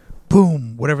Country,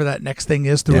 boom, whatever that next thing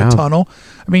is through a tunnel.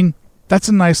 That's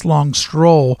a nice long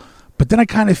stroll. But then I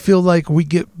kind of feel like we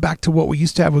get back to what we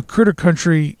used to have with Critter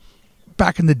Country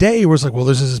back in the day where it's like, well,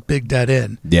 there's this big dead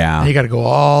end. Yeah. And you got to go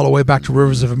all the way back to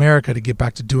Rivers of America to get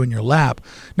back to doing your lap.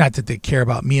 Not that they care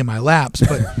about me and my laps,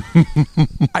 but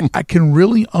I can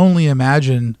really only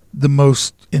imagine the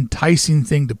most enticing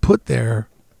thing to put there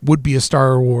would be a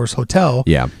Star Wars hotel.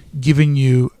 Yeah. Giving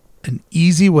you an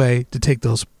easy way to take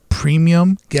those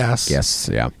premium guests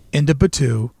into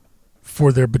Batuu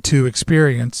for their Batuu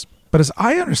experience. But as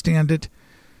I understand it,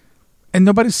 and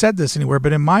nobody said this anywhere,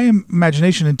 but in my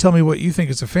imagination, and tell me what you think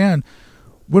as a fan,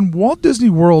 when Walt Disney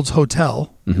World's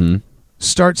hotel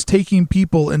starts taking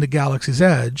people into Galaxy's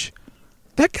Edge,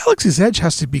 that Galaxy's Edge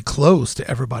has to be closed to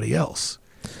everybody else.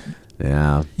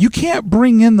 Yeah. You can't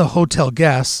bring in the hotel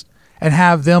guests and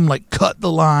have them like cut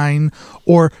the line,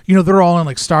 or, you know, they're all in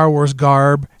like Star Wars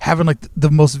garb, having like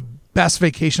the most best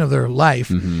vacation of their life,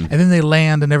 and then they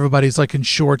land and everybody's like in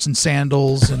shorts and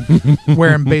sandals and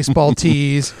wearing baseball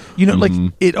tees. You know, like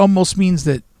it almost means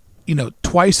that, you know,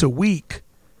 twice a week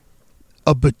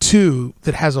a Batuu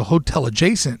that has a hotel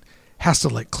adjacent has to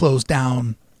like close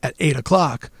down at 8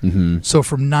 o'clock. So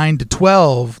from 9 to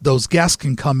 12, those guests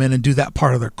can come in and do that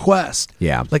part of their quest.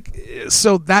 Yeah. Like,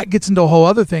 so that gets into a whole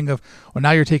other thing of, well,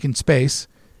 now you're taking space,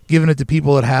 giving it to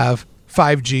people that have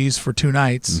 5Gs for 2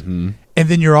 nights. And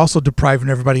then you're also depriving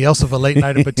everybody else of a late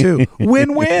night at Batuu.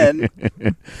 Win-win.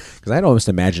 Because I'd almost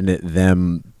imagine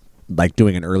them like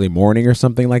doing an early morning or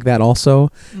something like that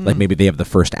also. Like maybe they have the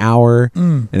first hour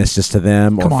and it's just to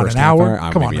them. Come or on, first an half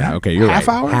hour? Come on, okay, you're half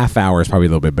right. hour? Half hour is probably a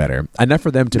little bit better. Enough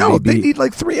for them to No, maybe... they need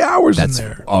like 3 hours in that's,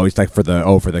 there. Oh, it's like for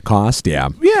the cost? Yeah.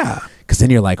 Yeah. Because then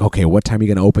you're like, okay, what time are you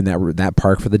going to open that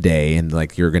park for the day? And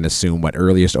like you're going to assume what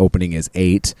earliest opening is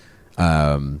 8.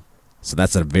 So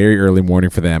that's a very early morning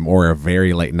for them, or a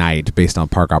very late night based on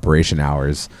park operation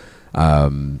hours.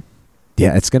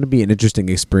 Yeah, it's going to be an interesting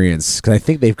experience because I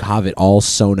think they've have it all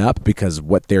sewn up because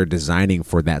what they're designing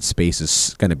for that space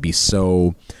is going to be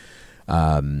so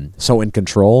in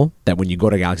control that when you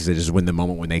go to Galaxy's Edge is when the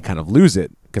moment when they kind of lose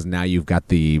it, because now you've got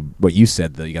what you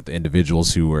said, you got the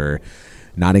individuals who are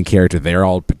not in character. They're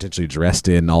all potentially dressed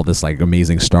in all this like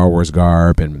amazing Star Wars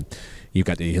garb, and you've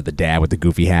got the dad with the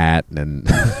goofy hat. And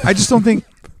I just don't think.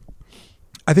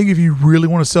 I think if you really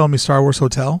want to sell me Star Wars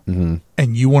Hotel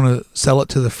and you want to sell it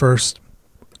to the first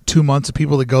 2 months of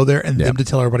people that go there and them to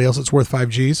tell everybody else it's worth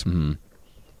 5Gs,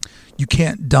 you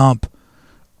can't dump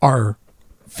our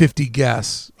 50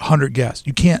 guests, 100 guests.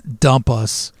 You can't dump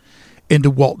us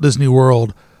into Walt Disney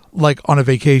World like on a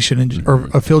vacation or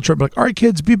a field trip. Like, all right,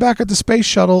 kids, be back at the space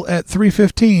shuttle at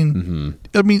 3:15.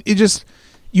 I mean,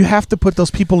 you have to put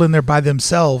those people in there by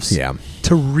themselves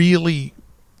to really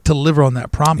deliver on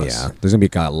that promise. Yeah, there's going to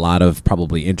be a lot of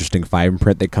probably interesting fine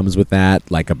print that comes with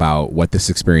that, like about what this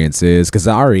experience is. Because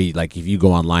already, like, if you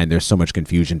go online, there's so much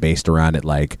confusion based around it.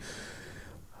 Like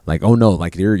oh no,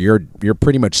 like you're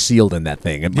pretty much sealed in that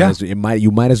thing.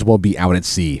 You might as well be out at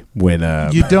sea when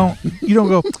you don't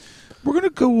go. We're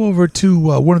gonna go over to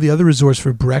one of the other resorts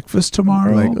for breakfast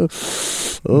tomorrow. Like,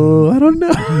 I don't know.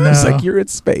 No. It's like you're in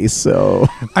space, so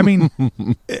I mean,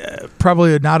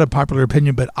 probably not a popular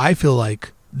opinion, but I feel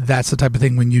like that's the type of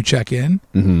thing when you check in,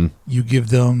 you give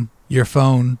them your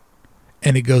phone,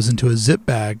 and it goes into a zip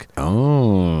bag.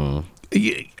 Oh,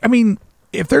 I mean,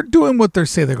 if they're doing what they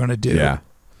say they're going to do,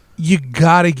 you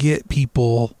got to get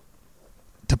people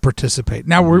to participate.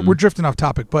 Now we're drifting off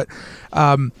topic, but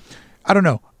I don't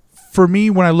know. For me,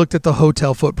 when I looked at the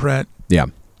hotel footprint,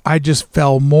 I just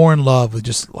fell more in love with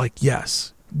just like,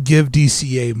 yes, give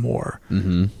DCA more.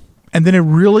 And then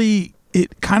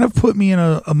it kind of put me in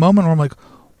a moment where I'm like,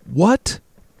 what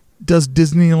does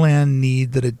Disneyland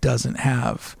need that it doesn't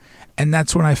have? And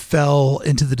that's when I fell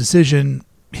into the decision,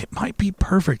 it might be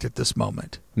perfect at this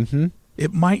moment.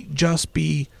 It might just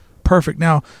be perfect.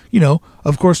 Now,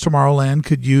 of course, Tomorrowland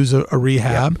could use a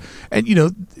rehab, and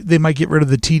they might get rid of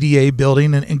the TDA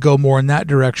building and go more in that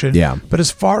direction. But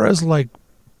as far as like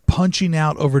punching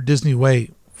out over Disney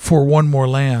Way for one more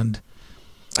land,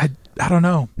 I don't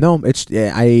know. No, it's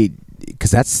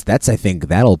because that's I think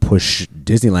that'll push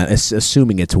Disneyland,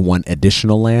 assuming it's one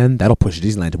additional land, that'll push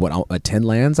Disneyland to 10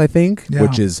 lands, I think,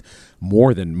 which is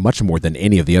much more than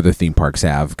any of the other theme parks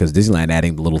have, because Disneyland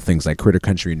adding the little things like Critter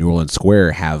Country and New Orleans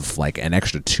Square have like an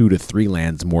extra 2 to 3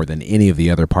 lands more than any of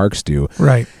the other parks do.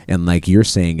 Right. And like you're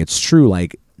saying, it's true.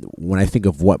 Like when I think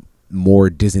of what more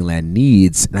Disneyland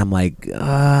needs, and I'm like,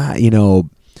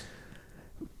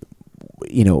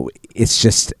 it's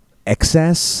just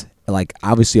excess. Like,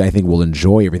 obviously, I think we'll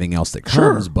enjoy everything else that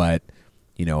comes, but,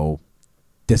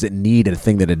 does it need a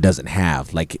thing that it doesn't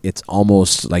have? Like, it's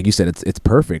almost, like you said, it's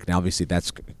perfect. Now, obviously,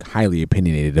 that's highly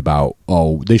opinionated about,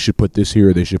 oh, they should put this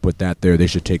here, they should put that there, they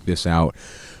should take this out.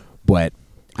 But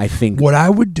I think what I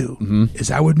would do is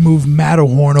I would move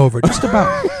Matterhorn over just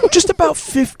about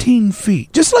 15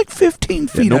 feet, just like 15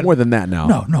 feet. no more than that now.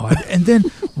 No. And then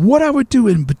what I would do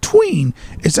in between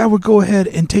is I would go ahead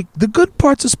and take the good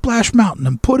parts of Splash Mountain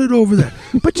and put it over there,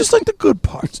 but just like the good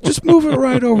parts, just move it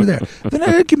right over there. Then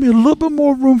that'd give me a little bit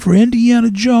more room for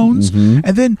Indiana Jones,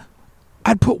 and then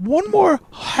I'd put one more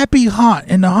Happy Haunt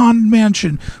in the Haunted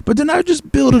Mansion, but then I'd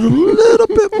just build it a little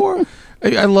bit more.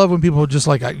 I love when people just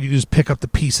like you just pick up the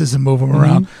pieces and move them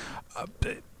around.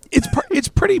 It's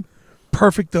pretty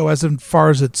perfect though, as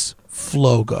far as its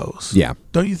flow goes. Yeah,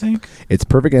 don't you think? It's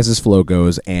perfect as its flow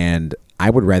goes, and I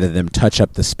would rather them touch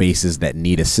up the spaces that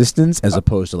need assistance as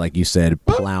opposed to, like you said,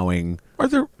 plowing. Are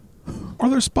there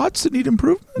spots that need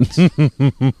improvements?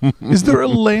 Is there a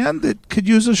land that could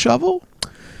use a shovel?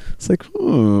 It's like,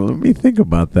 let me think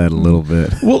about that a little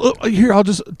bit. Well, here,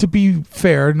 to be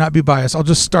fair, not be biased, I'll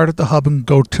just start at the hub and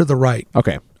go to the right.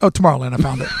 Okay. Oh, Tomorrowland, I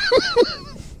found it.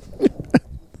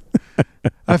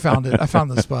 I found it. I found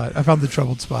the spot. I found the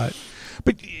troubled spot.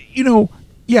 But,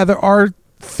 there are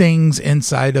things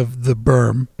inside of the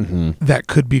berm that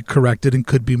could be corrected and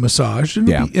could be massaged. And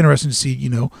it'd be interesting to see,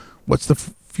 what's the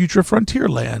future of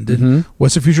Frontierland and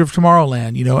what's the future of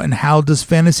Tomorrowland, and how does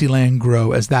Fantasyland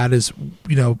grow, as that is,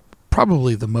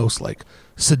 probably the most like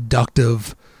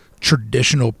seductive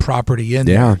traditional property in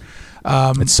there.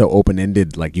 It's so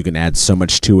open-ended, like you can add so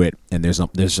much to it, and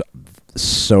there's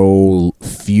so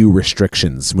few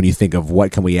restrictions when you think of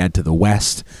what can we add to the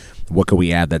west, what can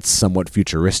we add that's somewhat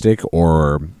futuristic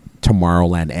or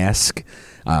Tomorrowland-esque.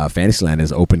 Fantasyland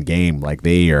is open game, like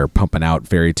they are pumping out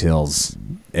fairy tales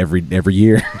every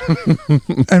year.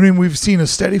 I mean, we've seen a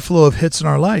steady flow of hits in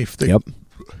our life.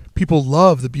 People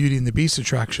love the Beauty and the Beast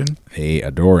attraction. They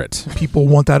adore it. People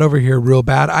want that over here real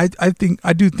bad.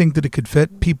 I do think that it could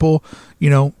fit people.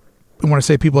 And when I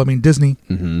say people, I mean Disney.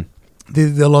 They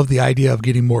love the idea of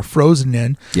getting more Frozen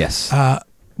in. Yes.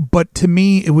 But to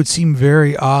me, it would seem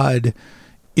very odd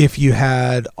if you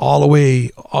had all the way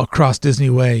across Disney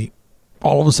Way,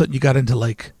 all of a sudden you got into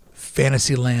like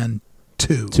Fantasyland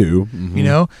 2.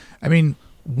 I mean,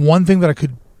 one thing that I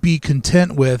could be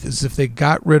content with is if they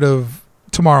got rid of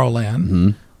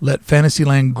Tomorrowland, let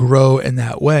Fantasyland grow in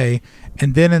that way,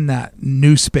 and then in that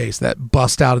new space that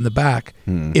bust out in the back,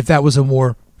 if that was a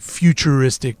more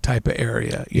futuristic type of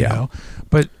area, you know.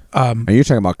 But are you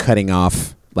talking about cutting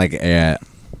off like at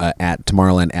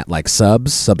Tomorrowland at like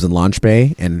subs and launch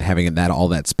bay, and having all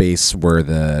that space where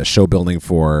the show building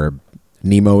for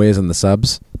Nemo is and the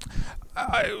subs?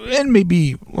 And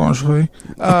maybe launch bay.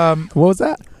 What was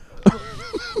that?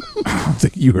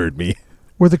 You heard me.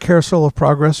 Where the Carousel of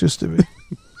Progress used to be.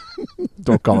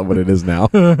 Don't call it what it is now.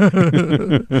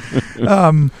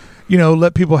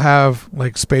 Let people have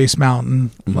like Space Mountain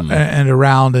and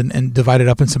around and divide it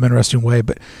up in some interesting way.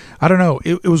 But I don't know.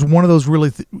 It was one of those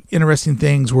really interesting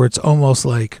things where it's almost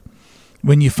like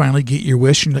when you finally get your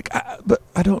wish, and you're like, but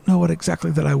I don't know what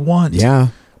exactly that I want. Yeah.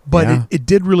 But it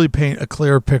did really paint a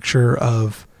clear picture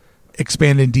of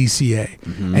expanding DCA.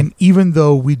 And even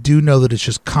though we do know that it's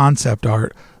just concept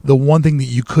art, the one thing that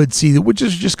you could see, which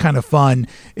is just kind of fun,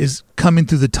 is coming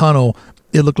through the tunnel,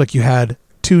 it looked like you had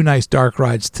two nice dark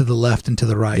rides to the left and to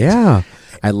the right. Yeah.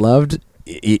 I loved,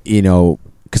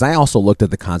 because I also looked at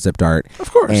the concept art.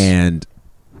 Of course. And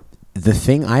the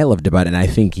thing I loved about it, and I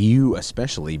think you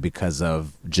especially because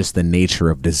of just the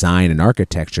nature of design and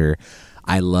architecture,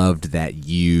 I loved that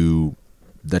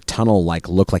the tunnel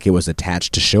looked like it was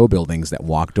attached to show buildings that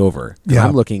walked over. Yeah.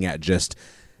 I'm looking at just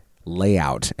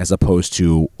layout as opposed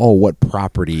to what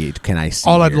property can I see?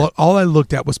 All I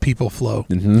looked at was people flow.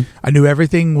 I knew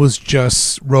everything was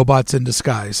just robots in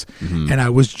disguise, and I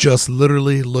was just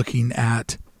literally looking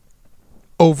at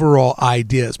overall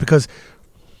ideas, because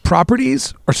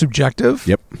properties are subjective.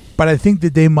 Yep. But I think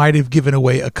that they might have given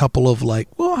away a couple of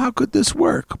how could this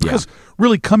work? Because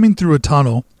really coming through a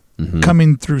tunnel,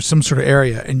 coming through some sort of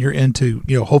area, and you're into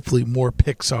hopefully more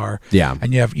Pixar. Yeah.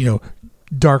 And you have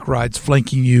dark rides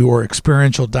flanking you, or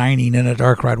experiential dining in a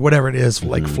dark ride, whatever it is,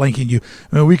 flanking you.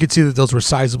 I mean, we could see that those were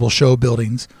sizable show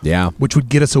buildings, which would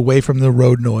get us away from the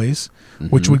road noise,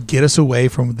 which would get us away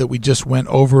from that we just went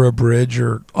over a bridge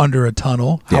or under a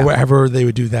tunnel, however they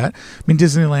would do that. I mean,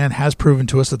 Disneyland has proven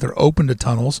to us that they're open to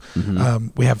tunnels.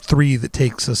 We have 3 that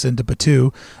takes us into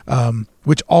Batuu,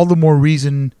 which all the more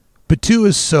reason. Batuu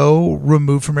is so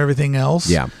removed from everything else.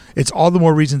 Yeah. It's all the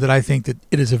more reason that I think that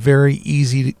it is a very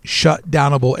easy shut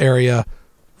downable area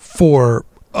for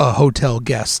a hotel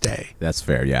guest stay. That's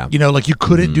fair, yeah. You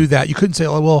couldn't do that. You couldn't say,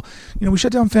 we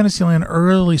shut down Fantasyland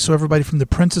early so everybody from the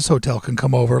Princess Hotel can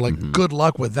come over. Good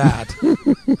luck with that.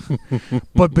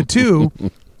 But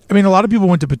Batuu, I mean, a lot of people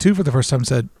went to Batuu for the first time and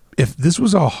said, if this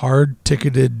was a hard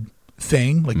ticketed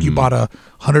thing, like you bought a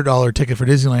 $100 ticket for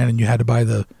Disneyland and you had to buy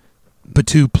the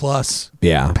Batuu Plus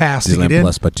pass Disneyland to get in,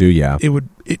 Plus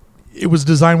Batuu, it was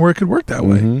designed where it could work that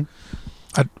way.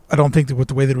 I don't think that with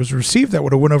the way that it was received that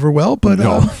would have went over well, but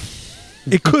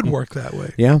it could work that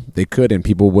way. Yeah, they could, and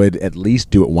people would at least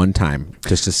do it one time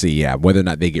just to see. Yeah, whether or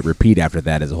not they get repeat after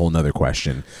that is a whole nother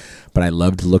question. But I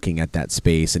loved looking at that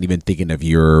space and even thinking of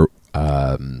your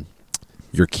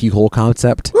keyhole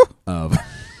concept of.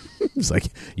 It's like,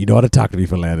 you know how to talk to me,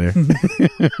 Philander.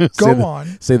 Go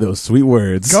on. Say those sweet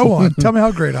words. Go on. Tell me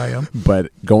how great I am. But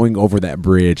going over that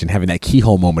bridge and having that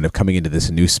keyhole moment of coming into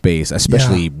this new space,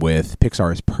 especially with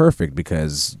Pixar, is perfect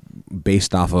because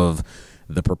based off of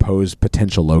the proposed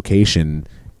potential location,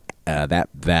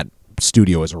 that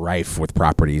studio is rife with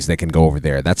properties that can go over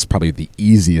there. That's probably the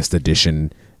easiest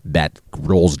addition that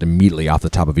rolls immediately off the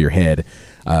top of your head,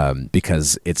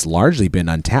 because it's largely been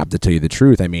untapped, to tell you the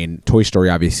truth. I mean, Toy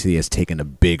Story obviously has taken a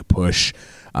big push,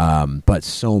 but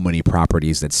so many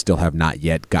properties that still have not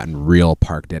yet gotten real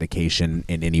park dedication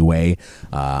in any way.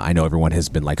 I know everyone has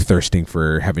been like thirsting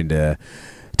for having to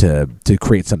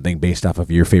create something based off of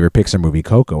your favorite Pixar movie,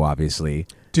 Coco, obviously.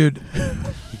 Dude,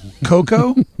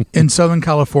 Coco in Southern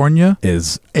California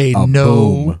is a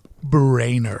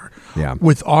no-brainer. Yeah.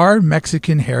 With our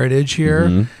Mexican heritage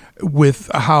here, with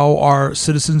how our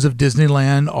citizens of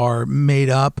Disneyland are made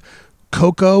up,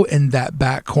 Coco in that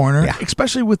back corner,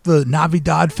 especially with the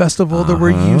Navidad festival that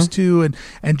we're used to,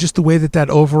 and just the way that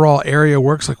overall area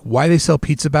works, like why they sell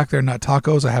pizza back there, not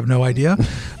tacos, I have no idea.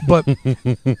 But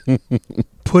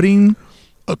putting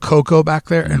a Coco back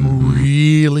there and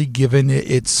really giving it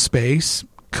its space,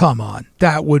 come on,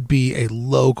 that would be a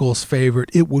local's favorite.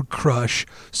 It would crush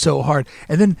so hard.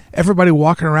 And then everybody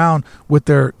walking around with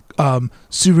their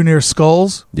souvenir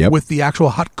skulls with the actual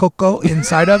hot cocoa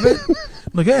inside of it.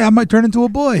 Like, hey, I might turn into a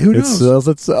boy. Who knows? It sells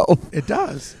itself. It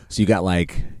does. So you got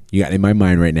in my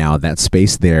mind right now, that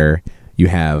space there, you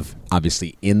have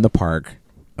obviously in the Park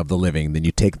of the Living, then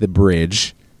you take the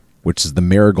bridge, which is the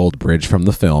Marigold Bridge from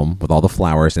the film with all the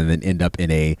flowers, and then end up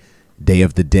in a Day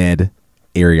of the Dead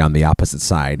area on the opposite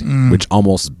side, which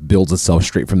almost builds itself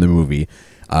straight from the movie.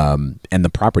 And the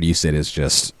property you said is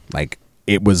just like,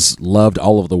 it was loved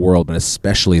all over the world, but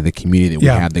especially the community that we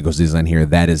have that goes to Disneyland here.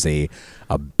 That is a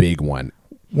big one.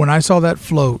 When I saw that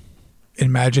float in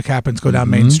Magic Happens go down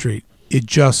Main Street, it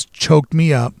just choked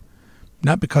me up,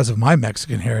 not because of my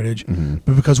Mexican heritage,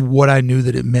 but because what I knew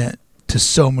that it meant to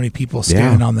so many people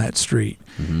standing on that street,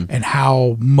 and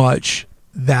how much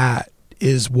that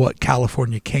is what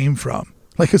California came from.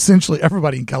 Like, essentially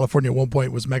everybody in California at one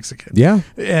point was Mexican. Yeah.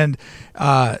 And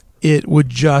it would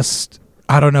just,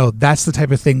 I don't know, that's the type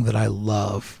of thing that I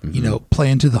love, you know,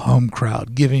 playing to the home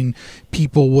crowd, giving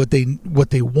people what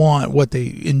they want, what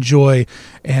they enjoy.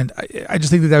 And I just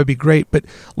think that would be great. But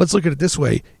let's look at it this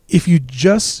way. If you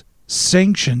just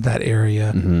sanctioned that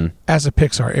area as a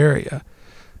Pixar area,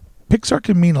 Pixar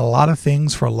can mean a lot of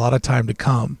things for a lot of time to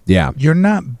come. Yeah. You're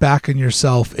not backing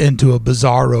yourself into a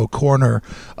bizarro corner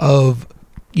of,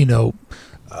 you know,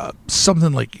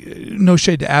 something like, no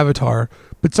shade to Avatar,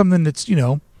 but something that's, you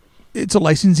know, it's a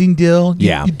licensing deal.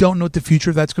 You don't know what the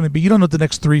future of that's going to be. You don't know what the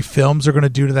next 3 films are going to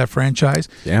do to that franchise.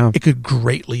 Yeah. It could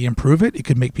greatly improve it. It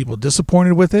could make people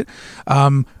disappointed with it.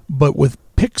 But with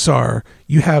Pixar,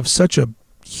 you have such a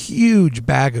huge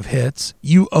bag of hits.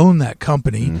 You own that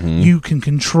company. You can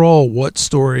control what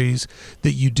stories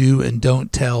that you do and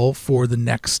don't tell for the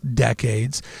next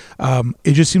decades.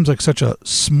 It just seems like such a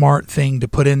smart thing to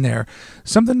put in there.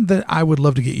 Something that I would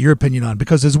love to get your opinion on,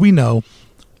 because as we know,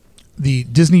 the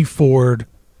Disney Ford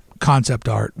concept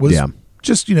art was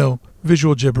just, you know,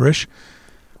 visual gibberish.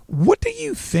 What do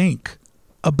you think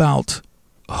about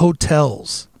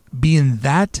hotels being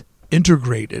that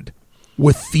integrated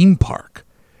with theme park?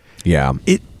 Yeah.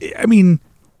 I mean,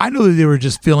 I know that they were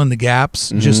just filling the gaps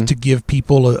just to give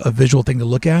people a visual thing to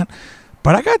look at,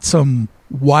 but I got some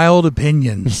wild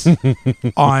opinions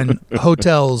on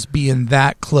hotels being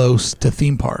that close to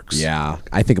theme parks. Yeah.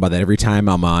 I think about that every time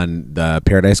I'm on the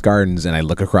Paradise Gardens and I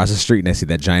look across the street and I see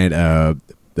that giant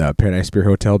Paradise Pier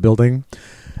Hotel building.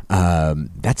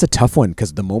 That's a tough one,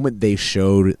 because the moment they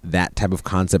showed that type of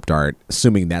concept art,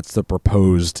 assuming that's the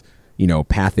proposed, you know,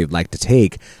 path they'd like to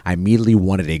take, I immediately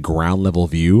wanted a ground level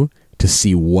view to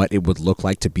see what it would look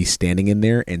like to be standing in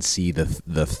there and see the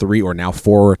 3 or now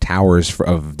 4 towers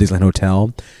of Disneyland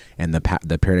Hotel and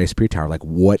the Paradise Pier Tower. Like,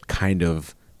 what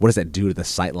does that do to the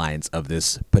sightlines of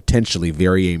this potentially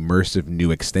very immersive new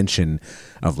extension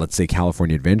of, let's say,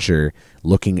 California Adventure?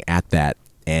 Looking at that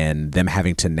and them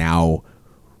having to now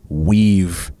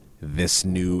weave this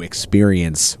new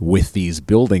experience with these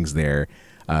buildings there.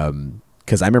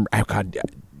 Because I remember,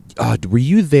 were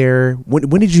you there?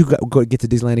 When did you go get to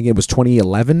Disneyland again? It was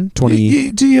 2011?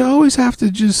 Do you always have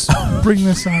to just bring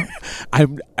this up?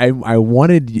 I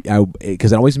wanted,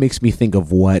 because it always makes me think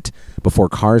of what, before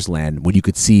Cars Land, when you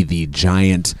could see the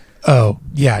giant... Oh,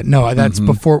 yeah. No, that's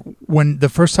before, when the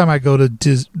first time I go to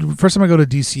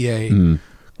DCA,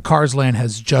 Cars Land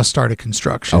has just started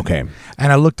construction. Okay.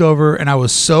 And I looked over and I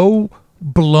was so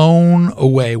blown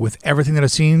away with everything that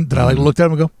I've seen that I looked at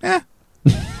him and go,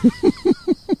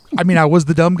 I mean, I was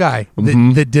the dumb guy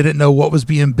that didn't know what was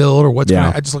being built or what's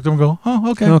going to... I just looked at him and go,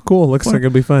 oh, okay. Oh, cool. Looks like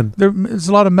it'll be fun. There's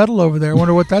a lot of metal over there. I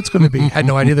wonder what that's going to be. Had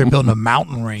no idea they're building a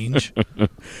mountain range.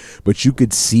 But you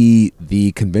could see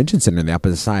the convention center on the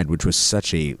opposite side, which was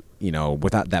such a,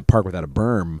 without that park, without a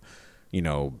berm,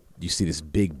 you see this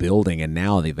big building, and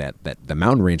now that the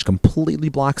mountain range completely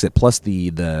blocks it. Plus the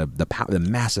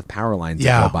massive power lines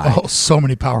that go by. Oh, so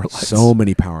many power lines. So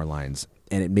many power lines.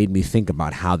 And it made me think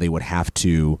about how they would have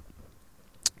to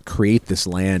create this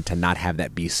land to not have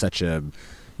that be such a,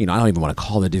 I don't even want to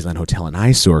call the Disneyland Hotel an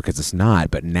eyesore, because it's not.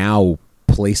 But now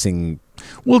placing...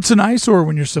 Well, it's an eyesore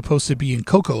when you're supposed to be in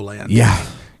Coco Land. Yeah.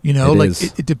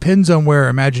 It depends on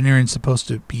where Imagineering's supposed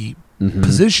to be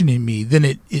positioning me. Then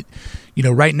it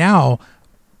right now,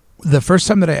 the first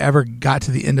time that I ever got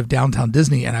to the end of downtown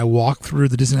Disney and I walked through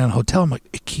the Disneyland Hotel, I'm like,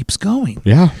 it keeps going.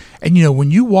 Yeah. And, when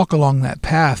you walk along that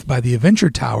path by the Adventure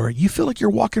Tower, you feel like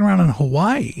you're walking around in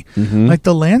Hawaii. Like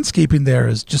the landscaping there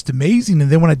is just amazing.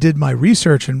 And then when I did my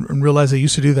research and realized I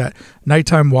used to do that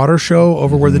nighttime water show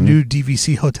over where the new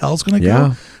DVC hotel is going to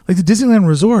go, like the Disneyland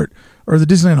Resort or the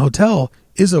Disneyland Hotel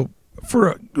is for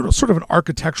a sort of an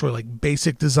architectural, like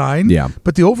basic design. Yeah.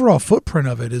 But the overall footprint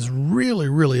of it is really,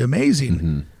 really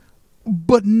amazing.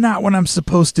 But not when I'm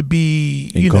supposed to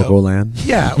be in Coco Land.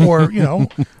 Yeah, or getting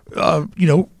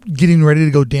ready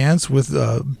to go dance with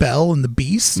Belle and the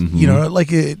Beast.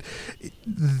 Like it.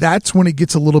 That's when it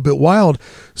gets a little bit wild.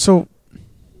 So,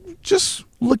 just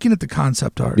looking at the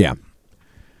concept art. Yeah.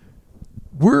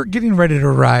 We're getting ready to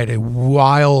ride a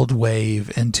wild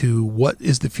wave into what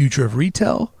is the future of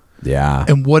retail. Yeah.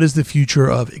 And what is the future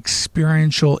of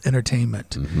experiential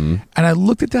entertainment. And I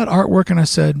looked at that artwork and I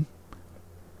said,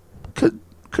 Could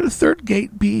a third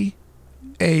gate be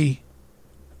a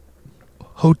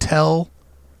hotel,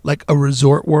 like a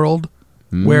resort world,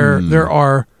 where there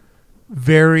are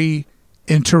very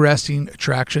interesting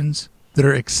attractions that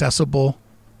are accessible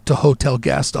to hotel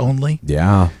guests only?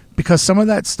 Yeah. Because some of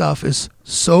that stuff is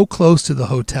so close to the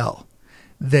hotel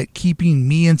that keeping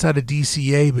me inside a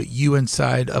DCA but you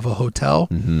inside of a hotel,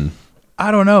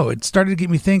 I don't know. It started to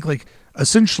get me think, like,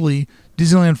 essentially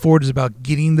Disneyland Forward is about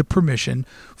getting the permission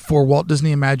for Walt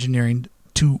Disney Imagineering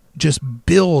to just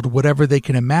build whatever they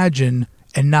can imagine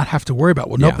and not have to worry about,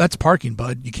 nope, that's parking,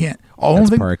 bud. You can't.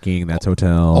 That's parking, that's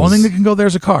hotels. Only thing that can go there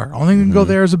is a car. Only thing that can go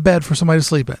there is a bed for somebody to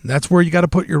sleep in. That's where you got to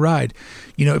put your ride.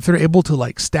 If they're able to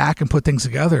like stack and put things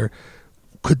together,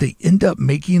 could they end up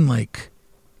making like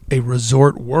a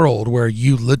resort world where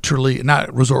you literally,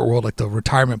 not resort world like the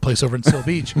retirement place over in Seal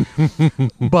Beach,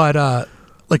 but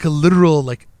like a literal,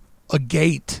 like a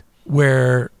gate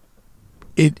where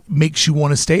it makes you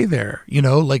want to stay there,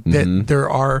 like that there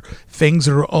are things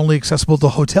that are only accessible to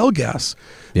hotel guests.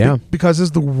 Yeah. Because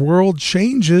as the world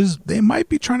changes, they might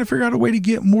be trying to figure out a way to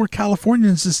get more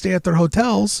Californians to stay at their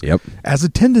hotels as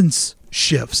attendance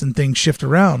shifts and things shift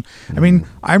around. I mean,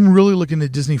 I'm really looking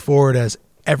at Disney Forward as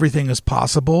everything is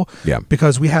possible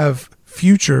because we have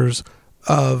futures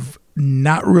of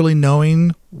not really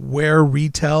knowing where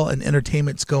retail and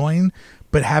entertainment's going,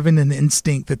 but having an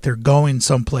instinct that they're going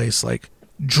someplace like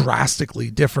drastically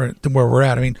different than where we're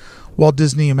at. I mean, Walt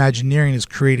Disney Imagineering is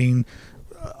creating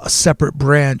a separate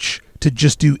branch to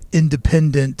just do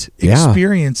independent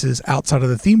experiences outside of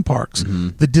the theme parks.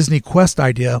 The Disney Quest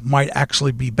idea might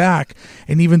actually be back.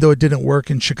 And even though it didn't work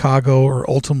in Chicago or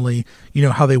ultimately,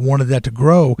 how they wanted that to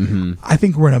grow, I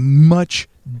think we're in a much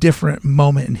different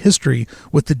moment in history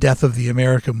with the death of the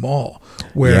American Mall,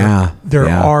 where there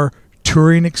are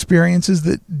touring experiences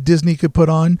that Disney could put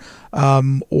on,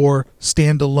 or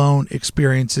standalone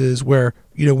experiences where,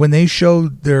 when they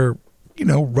showed their,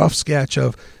 rough sketch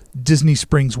of Disney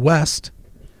Springs West,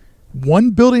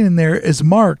 one building in there is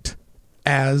marked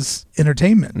as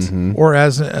entertainment or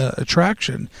as an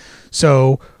attraction.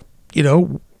 So,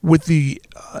 with the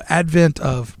advent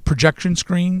of projection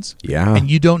screens,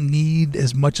 and you don't need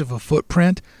as much of a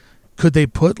footprint, could they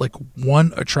put like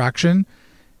one attraction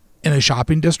in a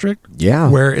shopping district. Yeah.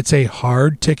 Where it's a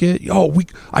hard ticket.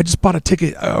 I just bought a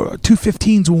ticket,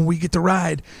 215s when we get to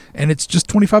ride, and it's just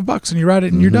 $25 and you ride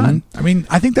it and you're done. I mean,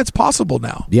 I think that's possible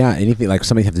now. Yeah, anything like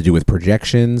something have to do with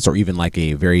projections or even like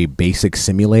a very basic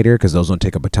simulator, because those don't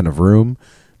take up a ton of room.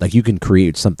 Like you can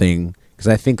create something, because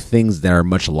I think things that are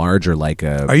much larger, like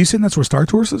Are you saying that's where Star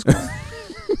Tours is going?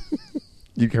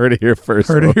 You heard it here first.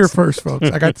 Heard it here first,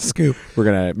 folks. I got the scoop. We're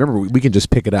gonna remember. We can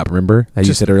just pick it up. Remember, as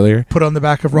you said earlier. Put on the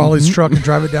back of Raleigh's truck and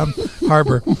drive it down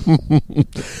harbor.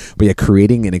 But yeah,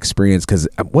 creating an experience, because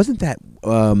wasn't that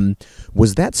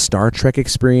was that Star Trek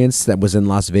experience that was in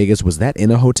Las Vegas? Was that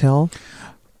in a hotel?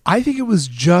 I think it was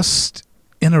just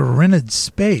in a rented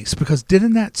space, because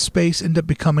didn't that space end up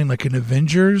becoming like an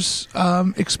Avengers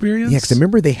experience? Yeah, because I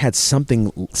remember they had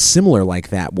something similar like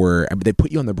that where they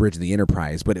put you on the bridge of the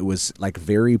Enterprise, but it was like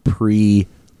very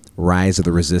pre-Rise of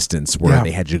the Resistance, where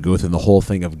they had you go through the whole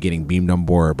thing of getting beamed on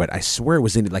board. But I swear it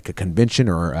was in like a convention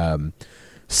or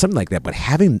something like that. But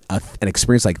having an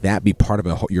experience like that be part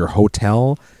of your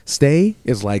hotel stay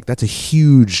is like, that's a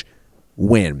huge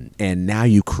win. And now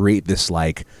you create this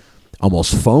like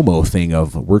almost FOMO thing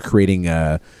of, we're creating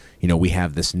we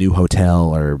have this new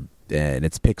hotel and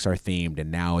it's Pixar themed,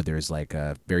 and now there's like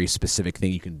a very specific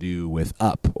thing you can do with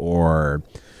Up or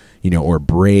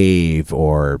Brave,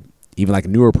 or even like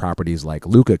newer properties like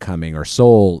Luca coming or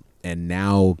Soul,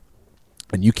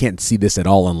 and you can't see this at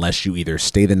all unless you either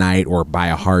stay the night or buy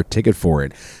a hard ticket for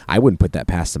it. I wouldn't put that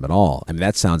past them at all. I mean,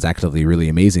 that sounds actually really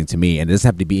amazing to me. And it doesn't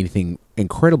have to be anything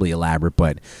incredibly elaborate,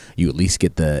 but you at least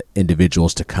get the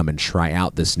individuals to come and try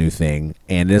out this new thing.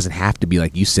 And it doesn't have to be,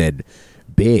 like you said,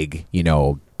 big,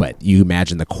 but you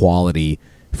imagine the quality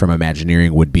from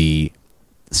Imagineering would be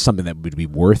something that would be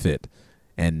worth it.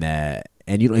 And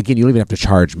you don't even have to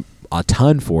charge a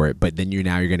ton for it, but then you're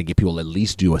going to get people to at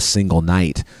least do a single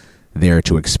night there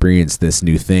to experience this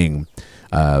new thing,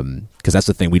 because that's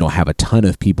the thing, we don't have a ton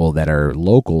of people that are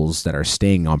locals that are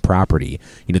staying on property.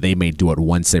 They may do it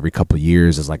once every couple of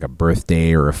years as like a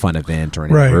birthday or a fun event or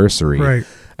an anniversary,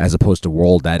 as opposed to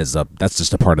World. That's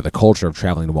just a part of the culture of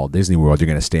traveling to Walt Disney World. You're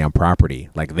going to stay on property.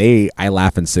 Like I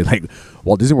laugh and say, like,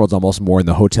 Walt Disney World's almost more in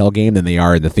the hotel game than they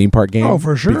are in the theme park game. Oh,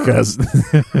 for sure, because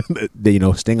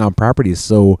staying on property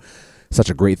is such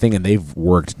a great thing, and they've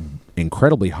worked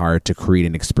incredibly hard to create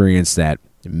an experience that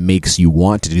makes you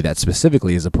want to do that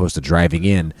specifically, as opposed to driving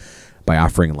in, by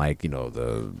offering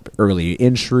the early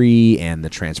entry and the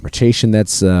transportation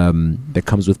that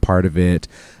comes with part of it,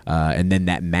 and then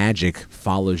that magic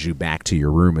follows you back to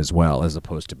your room as well, as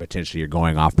opposed to potentially you're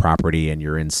going off property and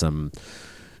you're in some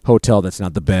hotel that's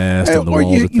not the best and the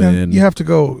walls are thin. You have to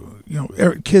go.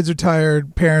 Kids are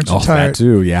tired, parents are tired. That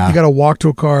too, yeah. You got to walk to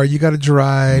a car, you got to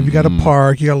drive, you got to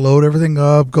park, you got to load everything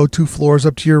up, go 2 floors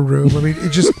up to your room. I mean, it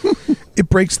just it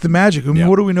breaks the magic. I mean,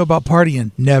 what do we know about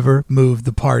partying? Never move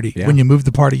the party. Yeah. When you move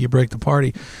the party, you break the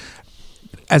party.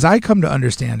 As I come to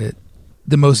understand it,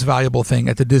 the most valuable thing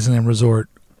at the Disneyland Resort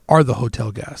are the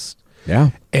hotel guests.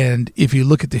 Yeah. And if you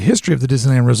look at the history of the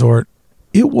Disneyland Resort,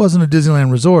 it wasn't a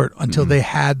Disneyland Resort until they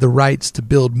had the rights to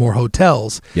build more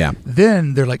hotels. Yeah.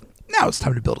 Then they're like, now it's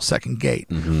time to build a second gate.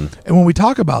 And when we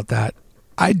talk about that,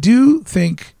 I do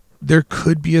think there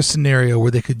could be a scenario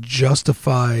where they could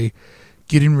justify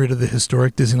getting rid of the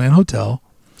historic Disneyland Hotel.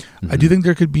 I do think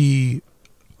there could be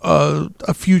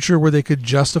a future where they could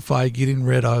justify getting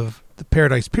rid of the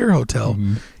Paradise Pier Hotel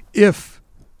if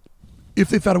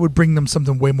they thought it would bring them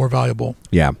something way more valuable.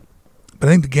 Yeah. But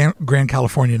I think the Grand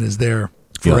Californian is there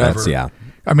forever. Yeah.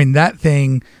 I mean, that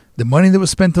thing, the money that was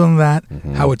spent on that,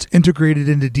 how it's integrated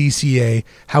into DCA,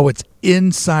 how it's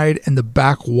inside and the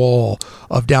back wall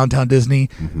of downtown Disney,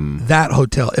 that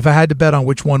hotel, if I had to bet on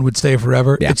which one would stay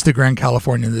forever, it's the Grand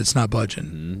Californian that's not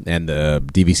budging. And the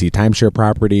DVC timeshare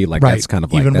property, that's kind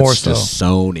of like, even that's more just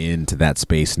sewn into that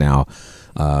space now.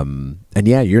 And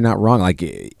yeah, you're not wrong. Like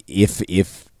if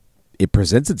it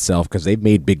presents itself, because they've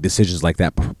made big decisions like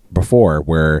that before,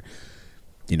 where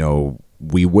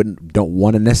we don't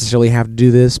want to necessarily have to do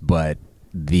this, but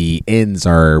the ends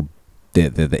are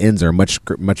the ends are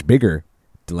much bigger.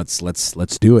 Let's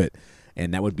do it.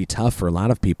 And that would be tough for a lot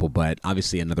of people, but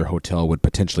obviously another hotel would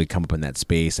potentially come up in that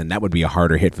space, and that would be a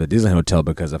harder hit for the Disney Hotel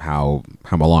because of how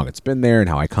long it's been there and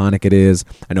how iconic it is.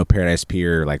 I know Paradise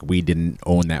Pier, like, we didn't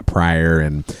own that prior,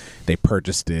 and they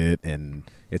purchased it, and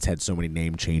it's had so many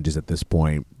name changes at this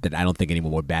point that I don't think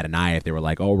anyone would bat an eye if they were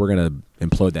like, "Oh, we're gonna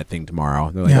implode that thing tomorrow."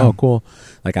 They're like, "Oh, cool."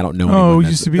 Like, I don't know. Oh, it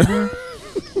used to be there.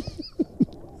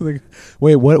 Like,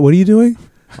 wait, what are you doing?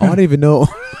 Oh, I don't even know.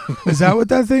 Is that what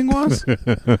that thing was?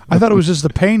 I thought it was just the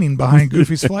painting behind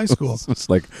Goofy's Fly School. It's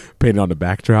like painted on the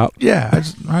backdrop. Yeah,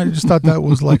 I just thought that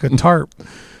was like a tarp.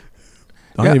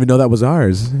 I didn't even know that was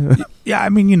ours. Yeah, I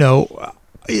mean, and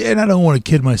I don't want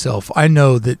to kid myself. I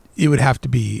know that it would have to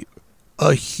be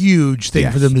a huge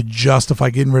thing for them to justify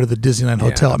getting rid of the Disneyland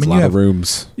Hotel. I mean, a lot of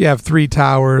rooms. You have 3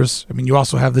 towers. I mean, you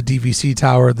also have the DVC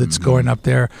tower that's going up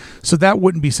there. So that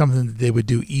wouldn't be something that they would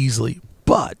do easily.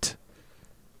 But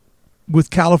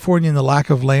with California and the lack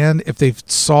of land, if they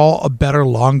saw a better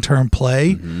long-term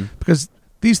play, because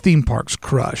these theme parks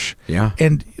crush. Yeah.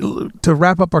 And to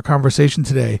wrap up our conversation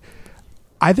today,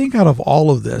 I think out of all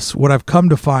of this, what I've come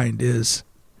to find is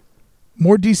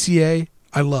more DCA,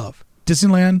 I love.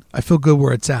 Disneyland, I feel good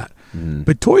where it's at.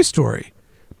 But Toy Story,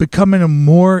 becoming a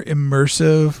more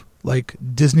immersive, like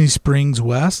Disney Springs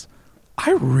West,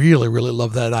 I really, really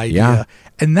love that idea. Yeah.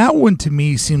 And that one to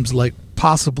me seems like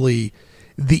possibly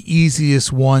the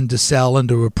easiest one to sell and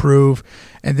to approve.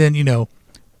 And then,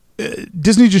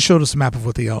 Disney just showed us a map of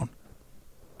what they own.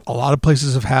 A lot of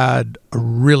places have had a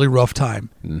really rough time.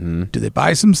 Do they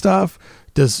buy some stuff?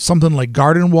 Does something like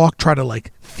Garden Walk try to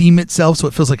like theme itself so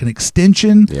it feels like an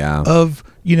extension of,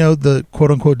 the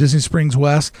quote unquote Disney Springs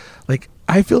West? Like,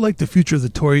 I feel like the future of the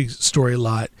Toy Story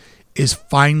lot is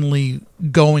finally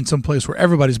going someplace where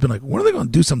everybody's been like, when are they going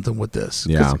to do something with this?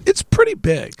 Yeah. It's pretty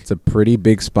big. It's a pretty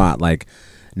big spot. Like,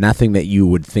 nothing that you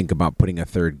would think about putting a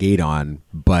third gate on,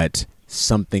 but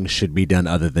something should be done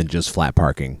other than just flat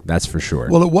parking. That's for sure.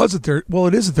 Well,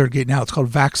 it is a third gate now. It's called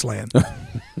Vaxland.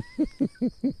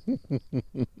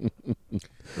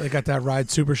 They got that ride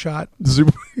Super Shot.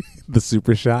 The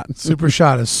Super Shot. Super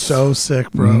Shot is so sick,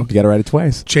 bro. You got to ride it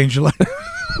twice. Change your life.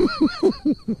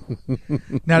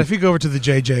 Now, if you go over to the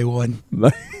JJ one,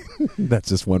 that's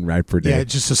just one ride per day. Yeah,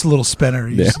 just this little spinner.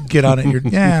 You just get on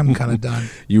it. I'm kind of done.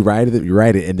 You ride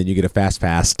it, and then you get a fast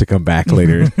pass to come back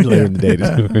later in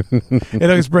the day. It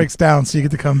always breaks down, so you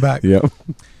get to come back. Yep.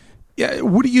 Yeah.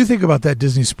 What do you think about that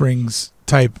Disney Springs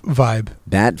type vibe?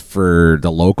 That for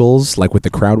the locals, like with the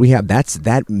crowd we have,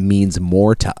 that means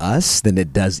more to us than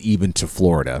it does even to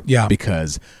Florida. Yeah.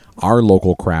 Because our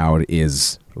local crowd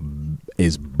is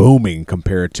booming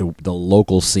compared to the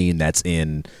local scene that's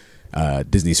in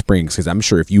Disney Springs. Because I'm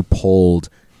sure if you polled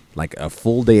like a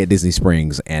full day at Disney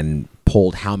Springs and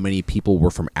polled how many people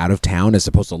were from out of town as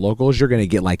opposed to locals, you're going to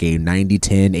get like a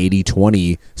 90-10,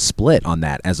 80-20 split on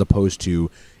that, as opposed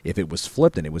to if it was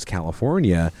flipped and it was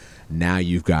California, now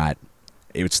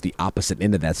it's the opposite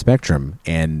end of that spectrum.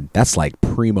 And that's like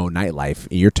primo nightlife.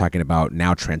 You're talking about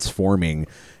now transforming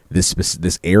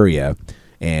this area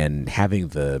and having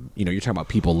you're talking about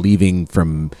people leaving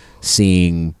from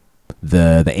seeing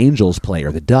the Angels play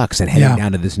or the Ducks and heading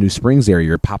down to this New Springs area.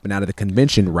 You're popping out of the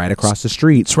convention right across the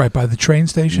street. It's right by the train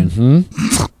station.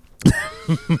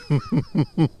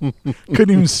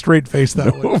 Couldn't even straight face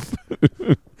that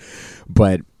one.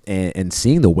 But and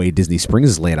seeing the way Disney Springs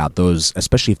is laid out, those,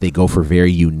 especially if they go for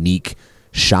very unique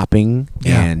shopping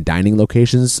and dining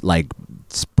locations, like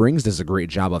Springs does a great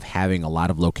job of having a lot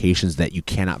of locations that you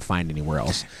cannot find anywhere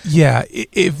else. Yeah,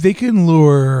 if they can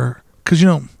lure, because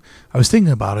I was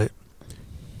thinking about it.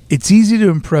 It's easy to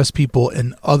impress people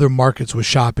in other markets with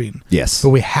shopping. Yes. But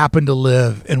we happen to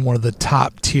live in one of the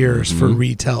top tiers for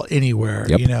retail anywhere,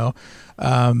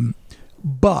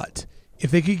 But if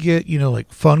they could get, like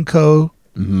Funko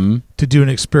to do an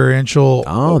experiential.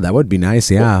 Oh, that would be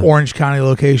nice, yeah. Orange County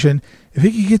location. If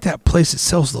they could get that place that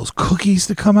sells those cookies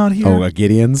to come out here. Oh,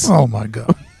 Gideon's? Oh, my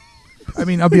God. I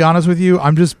mean, I'll be honest with you.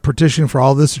 I'm just petitioning for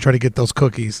all this to try to get those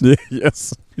cookies.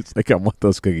 Yes. It's like, I want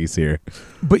those cookies here.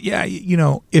 But yeah,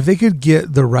 if they could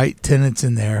get the right tenants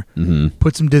in there,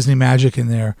 put some Disney magic in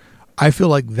there, I feel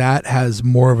like that has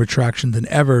more of attraction than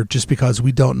ever, just because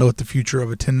we don't know what the future of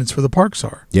attendance for the parks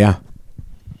are. Yeah.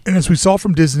 And as we saw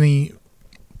from Disney,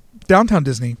 Downtown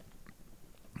Disney,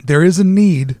 there is a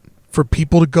need for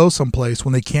people to go someplace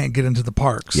when they can't get into the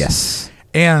parks. Yes.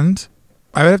 And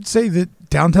I have to say that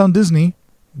Downtown Disney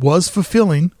was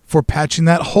fulfilling for patching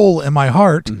that hole in my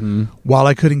heart while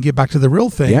I couldn't get back to the real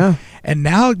thing. Yeah. And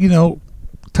now,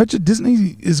 Touch of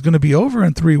Disney is going to be over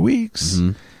in 3 weeks.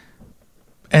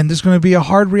 And there's going to be a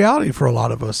hard reality for a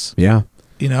lot of us. Yeah.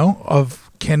 Of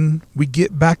can we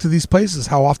get back to these places?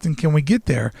 How often can we get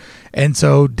there? And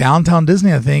so Downtown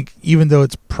Disney, I think, even though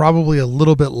it's probably a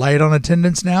little bit light on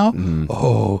attendance now,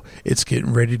 it's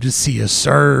getting ready to see a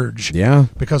surge. Yeah.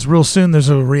 Because real soon there's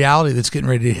a reality that's getting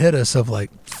ready to hit us of like,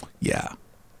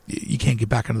 you can't get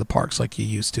back into the parks like you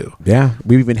used to. Yeah.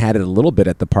 We've even had it a little bit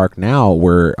at the park now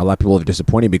where a lot of people are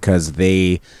disappointed because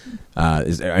they,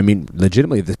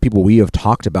 legitimately, the people we have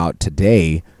talked about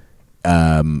today,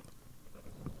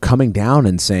 coming down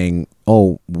and saying,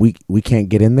 "Oh, we can't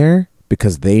get in there,"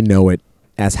 because they know it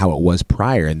as how it was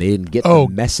prior, and they didn't get the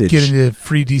message. Getting the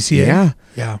free DCA.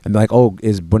 Yeah. And they're like, oh,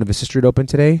 is Buena Vista Street open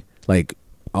today? Like,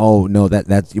 oh no,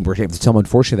 that's we're going to tell them,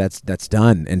 unfortunately that's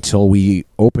done until we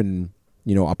open,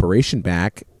 operation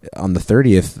back on the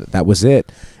 30th. That was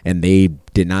it. And they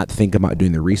did not think about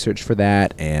doing the research for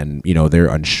that, and they're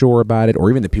unsure about it. Or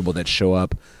even the people that show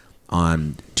up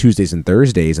on Tuesdays and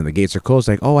Thursdays and the gates are closed,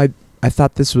 like, oh, I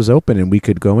thought this was open and we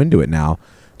could go into it now.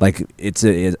 Like, it's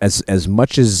as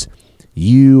much as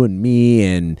you and me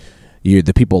and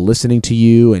the people listening to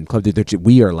you and Club D13,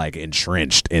 we are like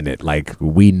entrenched in it. Like,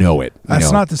 we know it.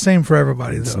 That's not the same for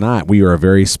everybody, though. It's not. We are a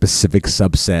very specific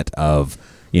subset of,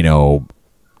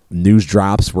 news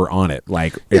drops. We're on it.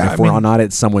 Like, if we're on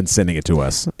it, someone's sending it to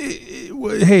us.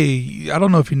 Hey, I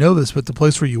don't know if you know this, but the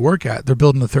place where you work at, they're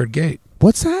building a third gate.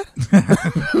 What's that?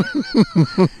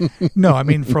 No, I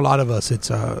mean, for a lot of us, it's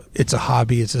a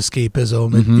hobby, it's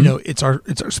escapism, and it's our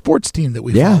sports team that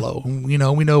we follow. We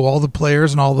know all the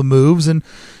players and all the moves, and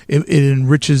it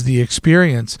enriches the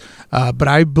experience. But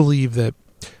I believe that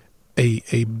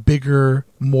a bigger,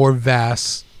 more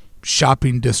vast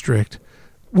shopping district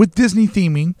with Disney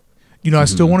theming, I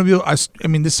still want to be able, I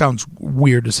mean, this sounds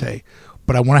weird to say,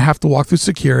 but I want to have to walk through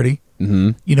security.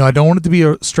 I don't want it to be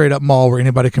a straight up mall where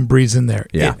anybody can breeze in there.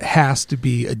 Yeah. It has to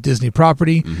be a Disney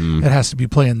property. It has to be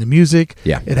playing the music.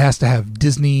 Yeah. It has to have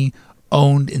Disney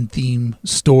owned and themed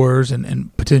stores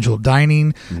and potential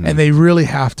dining. And they really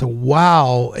have to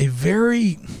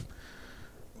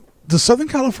the Southern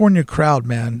California crowd,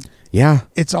 man. Yeah.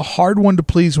 It's a hard one to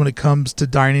please when it comes to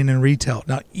dining and retail.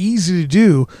 Now, easy to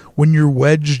do when you're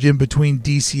wedged in between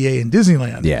DCA and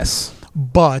Disneyland. Yes.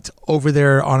 But over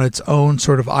there on its own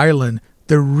sort of island,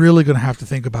 they're really going to have to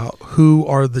think about who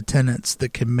are the tenants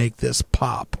that can make this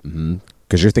pop.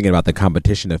 Because you're thinking about the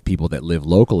competition of people that live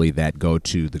locally that go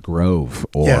to the Grove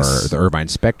or the Irvine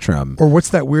Spectrum. Or what's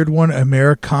that weird one?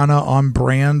 Americana on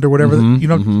Brand or whatever.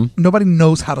 Nobody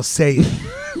knows how to say it,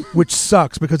 which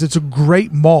sucks because it's a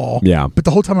great mall. Yeah. But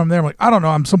the whole time I'm there, I'm like, I don't know.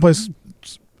 I'm someplace...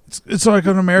 It's like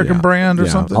an American brand or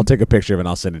something. I'll take a picture of it and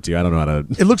I'll send it to you. I don't know how to...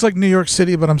 It looks like New York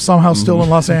City, but I'm somehow still in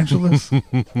Los Angeles.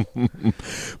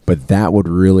 But that would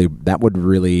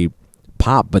really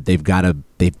pop. But they've got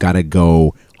to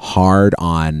go hard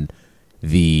on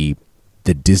the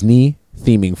Disney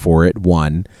theming for it,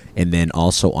 one, and then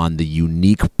also on the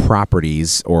unique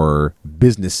properties or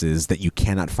businesses that you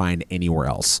cannot find anywhere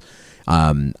else.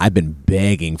 I've been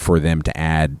begging for them to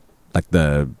add, like,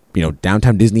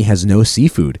 downtown Disney has no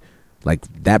seafood. Like,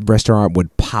 that restaurant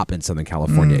would pop in Southern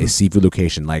California, a seafood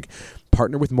location. Like,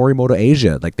 partner with Morimoto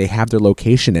Asia. Like, they have their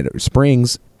location at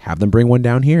Springs. Have them bring one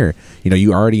down here.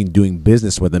 You already doing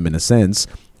business with them in a sense.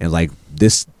 And like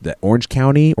the Orange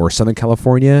County or Southern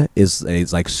California is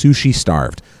like sushi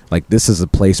starved. Like, this is a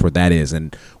place where that is.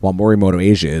 And while Morimoto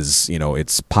Asia is,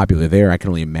 it's popular there, I can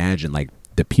only imagine like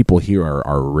the people here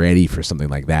are ready for something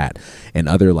like that, and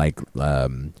other like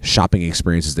shopping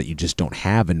experiences that you just don't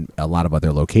have in a lot of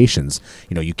other locations.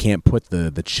 You can't put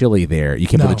the chili there. You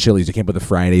can't put the Chili's. You can't put the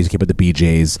Fridays. You can't put the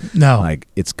BJ's. No, like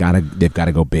they've got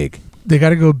to go big. They got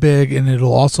to go big, and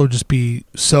it'll also just be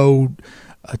so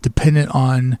dependent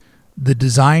on the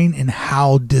design and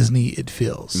how Disney it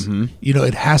feels.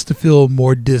 It has to feel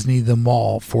more Disney the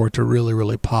mall for it to really,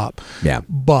 really pop. Yeah,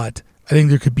 but I think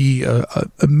there could be a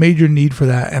major need for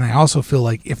that. And I also feel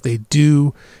like if they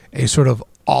do a sort of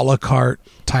a la carte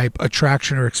type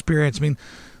attraction or experience, I mean,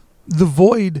 the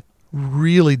Void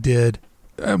really did.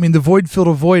 I mean, the Void filled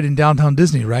a void in downtown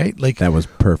Disney, right? Like, that was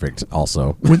perfect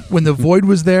also. when the Void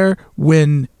was there,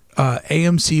 when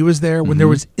AMC was there, when there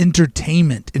was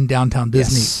entertainment in downtown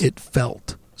Disney, it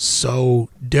felt so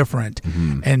different.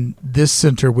 And this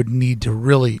center would need to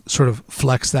really sort of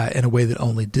flex that in a way that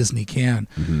only Disney can.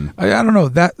 I don't know,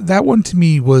 that one to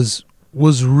me was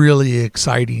really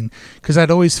exciting, because I'd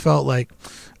always felt like,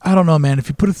 I don't know, man, if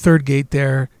you put a third gate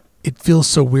there, it feels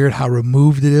so weird how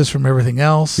removed it is from everything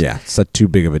else. Yeah, it's not too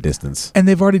big of a distance. And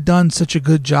they've already done such a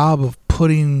good job of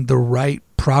putting the right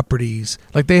properties.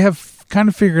 Like, they have kind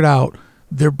of figured out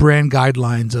their brand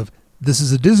guidelines of, this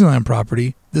is a Disneyland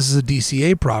property, this is a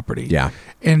DCA property. Yeah.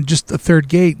 And just the third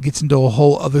gate gets into a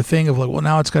whole other thing of like, well,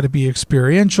 now it's got to be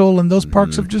experiential. And those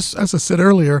parks have just, as I said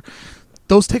earlier,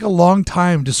 those take a long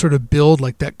time to sort of build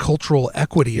like that cultural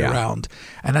equity around.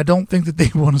 And I don't think that they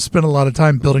want to spend a lot of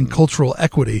time building cultural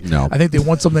equity. No. I think they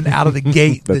want something out of the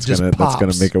gate that just pops. That's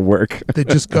going to make it work. That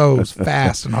just goes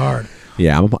fast and hard.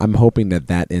 Yeah, I'm hoping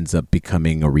that ends up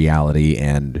becoming a reality,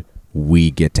 and we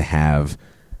get to have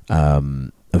a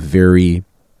very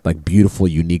like beautiful,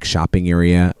 unique shopping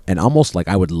area. And almost like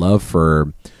I would love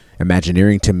for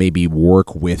Imagineering to maybe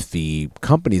work with the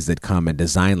companies that come and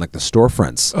design like the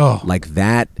storefronts. Like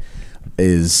that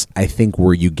is, I think,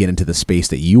 where you get into the space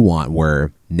that you want,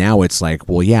 where now it's like,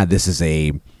 well, yeah, this is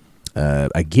a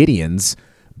Gideon's,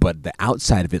 but the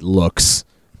outside of it looks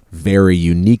very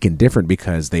unique and different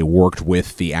because they worked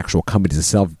with the actual companies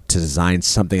itself to design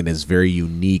something that is very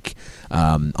unique,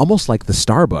 almost like the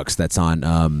Starbucks that's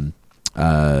on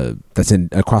that's in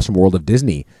across from World of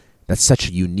Disney. That's such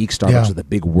a unique Starbucks with a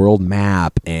big world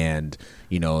map and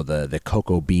the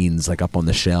cocoa beans like up on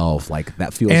the shelf. Like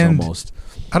that feels almost.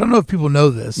 I don't know if people know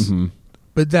this,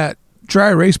 but that dry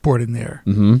erase board in there.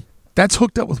 That's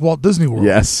hooked up with Walt Disney World.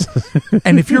 Yes.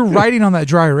 And if you're writing on that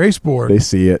dry erase board, they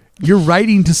see it. You're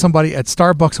writing to somebody at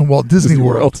Starbucks and Walt Disney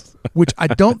World, which I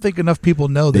don't think enough people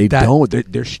know. Don't.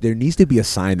 There needs to be a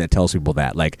sign that tells people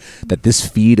that, like, that this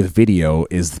feed of video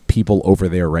is people over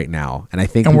there right now. And I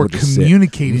think we're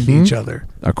communicating to each other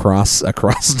across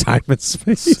time and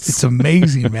space. It's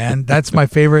amazing, man. That's my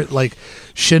favorite, like,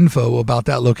 shinfo about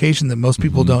that location that most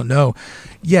people don't know.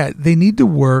 Yeah, they need to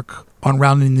work on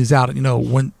rounding these out.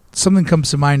 When something comes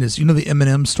to mind is, the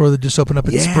M&M store that just opened up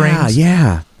in Springs.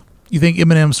 Yeah. You think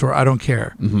M&M store, I don't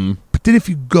care. But then if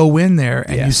you go in there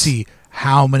and you see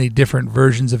how many different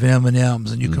versions of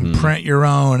M&Ms and you can print your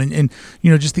own and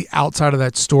just the outside of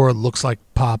that store looks like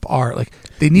pop art. Like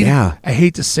they need, I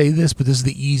hate to say this, but this is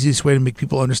the easiest way to make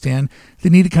people understand. They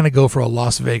need to kind of go for a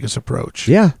Las Vegas approach.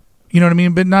 Yeah. You know what I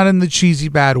mean? But not in the cheesy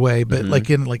bad way, but like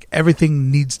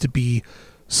everything needs to be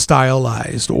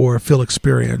stylized or feel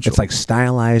experiential. It's like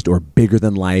stylized or bigger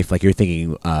than life. Like you're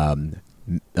thinking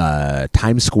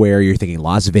Times Square, you're thinking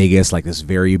Las Vegas, like this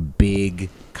very big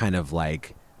kind of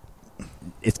like,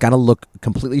 it's got to look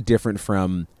completely different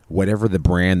from whatever the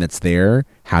brand that's there,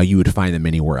 how you would find them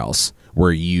anywhere else,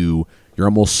 where you're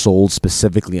almost sold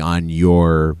specifically on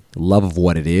your love of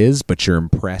what it is, but you're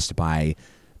impressed by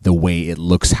the way it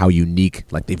looks, how unique,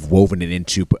 like they've woven it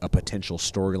into a potential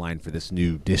storyline for this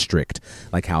new district,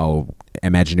 like how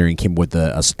Imagineering came with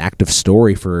a active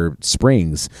story for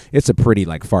Springs. It's a pretty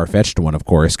like far-fetched one, of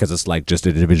course, because it's like just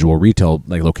individual retail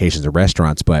like locations or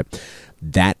restaurants, but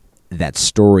that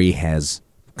story has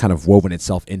kind of woven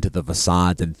itself into the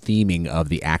facades and theming of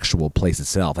the actual place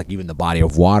itself. Like even the body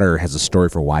of water has a story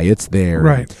for why it's there.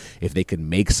 Right. And if they could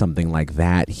make something like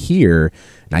that here,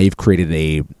 now you've created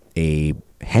a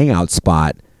hangout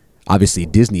spot. Obviously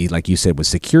Disney, like you said, with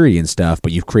security and stuff,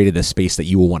 but you've created a space that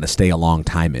you will want to stay a long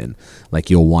time in. Like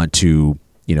you'll want to,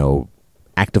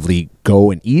 actively go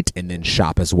and eat and then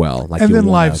shop as well. Like and then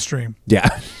live stream. Yeah.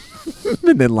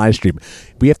 And then live stream.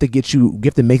 We have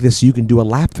to make this so you can do a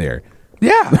lap there.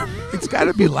 Yeah. It's got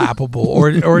to be lappable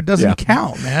or it doesn't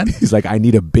count, man. He's like, I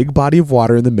need a big body of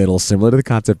water in the middle, similar to the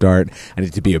concept art. I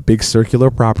need to be a big circular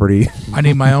property. I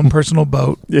need my own personal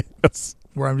boat. Yes.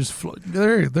 Where I'm just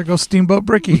there goes Steamboat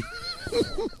Bricky.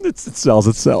 It sells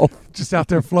itself. Just out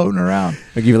there floating around.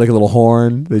 I give you like a little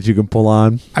horn that you can pull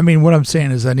on. I mean, what I'm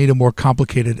saying is I need a more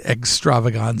complicated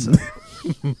extravaganza.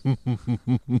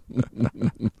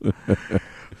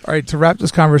 All right, to wrap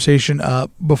this conversation up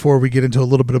before we get into a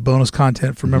little bit of bonus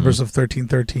content for members of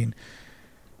 1313,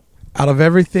 out of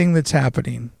everything that's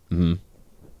happening,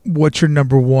 what's your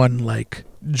number one like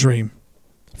dream?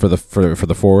 For the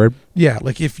forward? Yeah,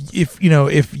 like if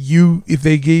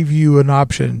they gave you an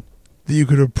option that you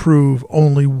could approve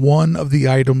only one of the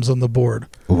items on the board,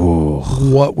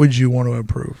 what would you want to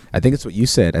improve? I think it's what you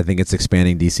said. I think it's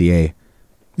expanding DCA.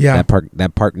 Yeah.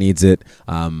 That park needs it.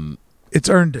 It's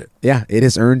earned it. Yeah, it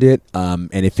has earned it. And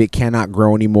if it cannot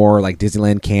grow anymore like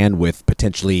Disneyland can, with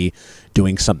potentially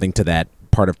doing something to that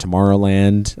part of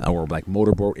Tomorrowland or like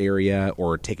motorboat area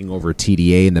or taking over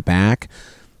TDA in the back,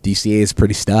 DCA is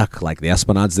pretty stuck. Like the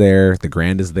Esplanade's there, the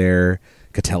Grand is there,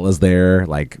 Catella's there.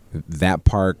 Like that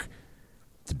park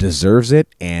deserves it,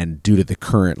 and due to the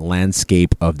current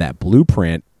landscape of that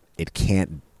blueprint, it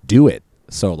can't do it.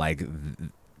 So like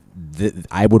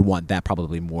I would want that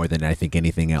probably more than I think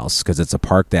anything else, because it's a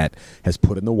park that has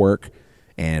put in the work,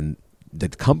 and the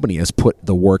company has put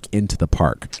the work into the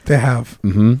park. They have.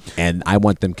 And I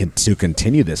want them to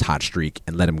continue this hot streak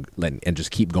and let and just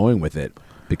keep going with it,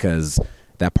 because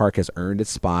that park has earned its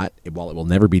spot. While it will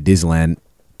never be Disneyland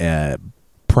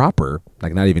proper,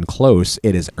 like not even close,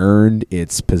 it has earned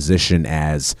its position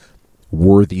as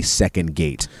worthy second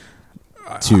gate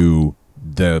to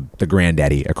the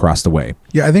granddaddy across the way.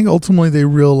 Yeah, I think ultimately they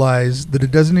realize that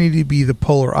it doesn't need to be the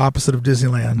polar opposite of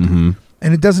Disneyland,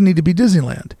 and it doesn't need to be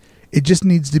Disneyland. It just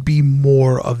needs to be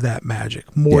more of that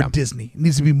magic, more Disney. It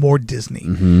needs to be more Disney,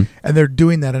 and they're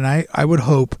doing that. And I would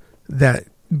hope that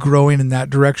growing in that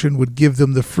direction would give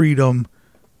them the freedom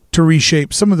to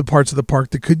reshape some of the parts of the park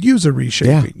that could use a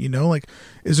reshaping. You know, like,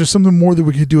 is there something more that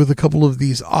we could do with a couple of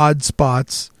these odd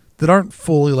spots that aren't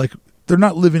fully, like, they're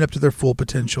not living up to their full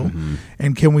potential?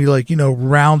 And can we, like, you know,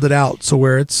 round it out so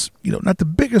where it's, you know, not the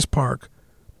biggest park,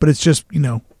 but it's just, you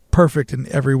know, perfect in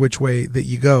every which way that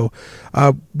you go?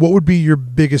 What would be your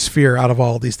biggest fear out of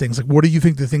all these things? Like, what do you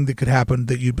think the thing that could happen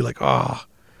that you'd be like, oh,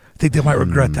 I think they might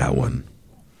regret that one?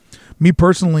 Me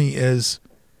personally is,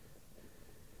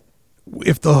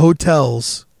 if the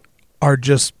hotels are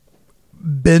just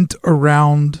bent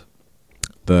around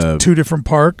The two different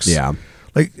parks,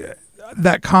 like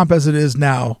that comp as it is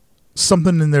now,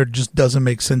 something in there just doesn't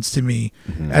make sense to me.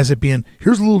 As it being,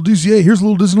 here's a little DCA, here's a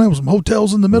little Disneyland with some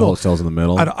hotels in the middle.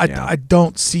 I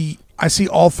don't see. I see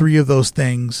all three of those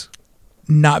things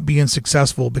not being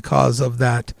successful because of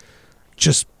that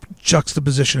just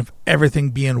juxtaposition of everything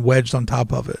being wedged on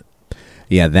top of it.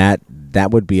 Yeah,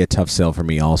 that would be a tough sell for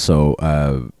me also,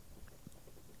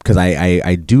 because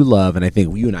I do love, and I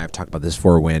think you and I have talked about this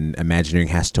before, when Imagineering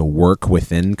has to work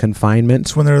within confinement.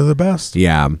 It's when they're the best.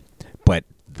 Yeah, but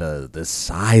the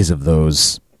size of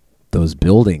those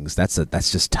buildings, that's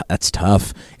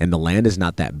tough, and the land is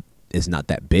not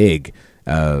that big.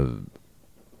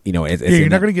 You know, you're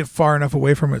not going to get far enough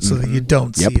away from it so that you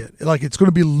don't see it. Like, it's going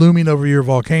to be looming over your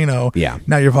volcano. Yeah.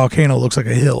 Now your volcano looks like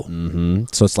a hill.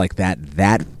 So it's like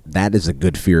that is a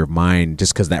good fear of mine,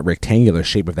 just because that rectangular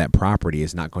shape of that property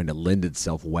is not going to lend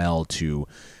itself well to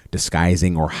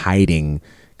disguising or hiding.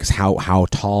 Because how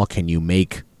tall can you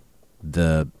make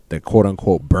the quote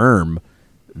unquote berm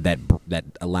that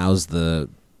allows that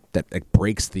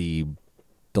breaks the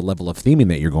level of theming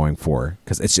that you're going for?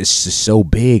 Because it's just so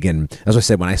big. And as I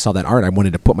said, when I saw that art, I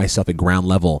wanted to put myself at ground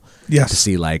level to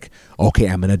see, like, okay,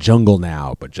 I'm in a jungle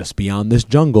now, but just beyond this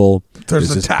jungle,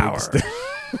 there's a tower.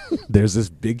 There's this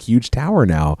big, huge tower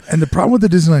now. And the problem with the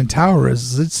Disneyland Tower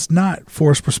is it's not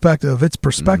forced perspective, it's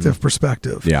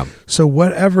perspective. Yeah. So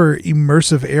whatever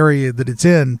immersive area that it's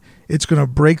in, it's going to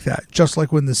break that. Just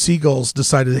like when the seagulls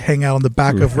decided to hang out on the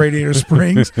back of Radiator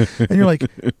Springs. And you're like,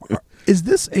 is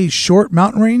this a short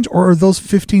mountain range, or are those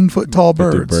 15-foot tall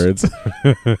birds?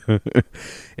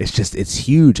 It's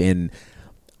huge. And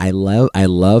I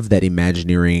love that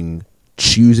Imagineering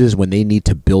chooses, when they need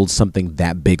to build something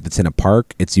that big that's in a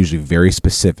park, it's usually very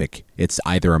specific. It's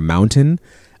either a mountain,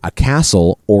 a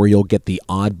castle, or you'll get the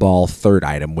oddball third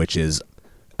item, which is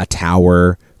a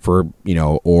tower for, you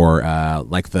know, or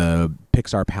like the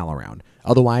Pixar Pal Around.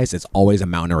 Otherwise, it's always a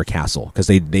mountain or a castle, because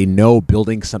they know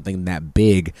building something that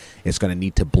big is going to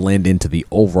need to blend into the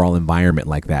overall environment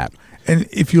like that. And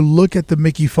if you look at the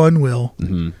Mickey Fun Wheel,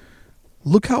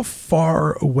 look how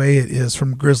far away it is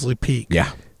from Grizzly Peak.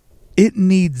 Yeah. It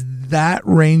needs that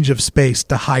range of space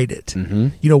to hide it.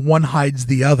 You know, one hides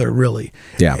the other, really.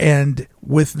 Yeah. And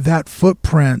with that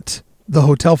footprint, the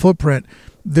hotel footprint,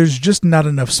 there's just not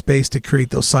enough space to create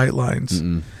those sight lines.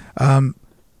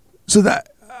 So that,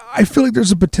 I feel like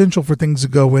there's a potential for things to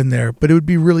go in there, but it would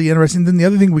be really interesting. Then the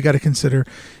other thing we got to consider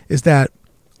is that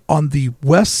on the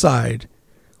west side,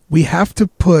 we have to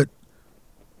put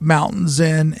mountains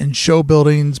in and show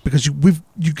buildings, because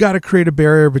you got to create a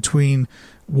barrier between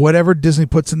whatever Disney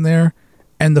puts in there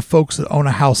and the folks that own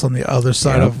a house on the other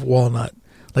side of Walnut.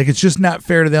 Like, it's just not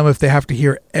fair to them if they have to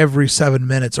hear every 7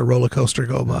 minutes a roller coaster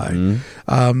go by.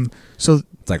 So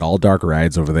it's like all dark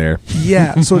rides over there.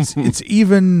 Yeah. So it's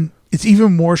even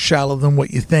more shallow than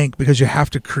what you think, because you have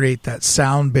to create that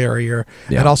sound barrier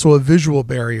and also a visual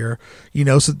barrier, you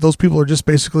know, so those people are just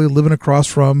basically living across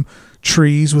from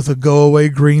trees with a go away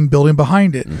green building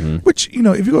behind it, which, you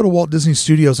know, if you go to Walt Disney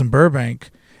Studios in Burbank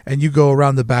and you go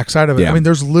around the backside of it, I mean,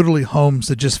 there's literally homes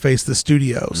that just face the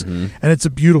studios, and it's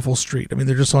a beautiful street. I mean,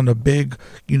 they're just on a big,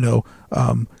 you know,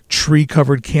 tree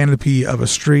covered canopy of a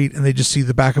street, and they just see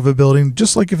the back of a building,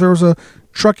 just like if there was a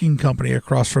trucking company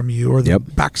across from you, or the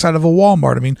backside of a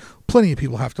Walmart. I mean, plenty of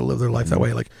people have to live their life that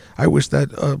way. Like, I wish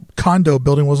that condo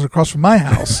building wasn't across from my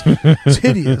house. It's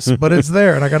hideous, but it's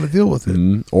there, and I got to deal with it.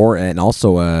 And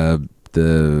also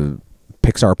the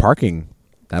Pixar parking.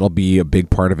 That'll be a big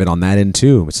part of it on that end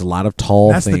too. It's a lot of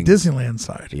tall things. That's the Disneyland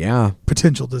side. Yeah.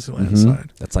 Potential Disneyland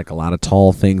side. That's like a lot of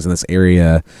tall things in this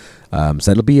area.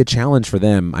 So it'll be a challenge for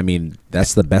them. I mean,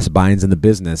 that's the Best Buys in the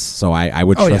business. So I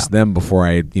would trust them before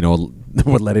I, you know,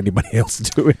 would let anybody else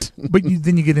do it. But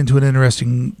then you get into an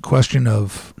interesting question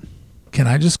of, can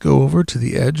I just go over to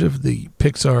the edge of the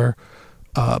Pixar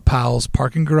Pals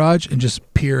parking garage and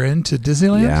just peer into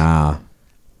Disneyland? Yeah.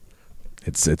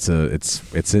 It's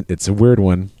a weird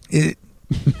one.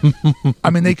 I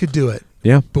mean, they could do it.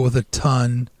 Yeah. But with a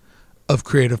ton of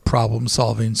creative problem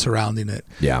solving surrounding it.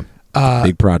 Yeah.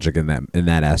 Big project in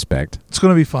that aspect. It's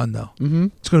going to be fun, though. Mm-hmm.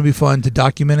 It's going to be fun to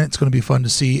document it. It's going to be fun to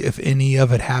see if any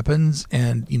of it happens,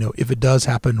 and if it does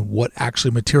happen, what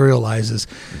actually materializes.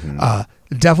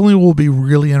 Mm-hmm. Definitely will be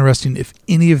really interesting if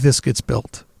any of this gets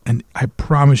built. And I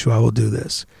promise you, I will do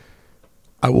this.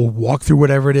 I will walk through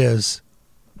whatever it is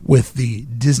with the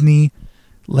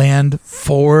Disneyland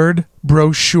Forward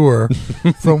brochure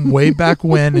from way back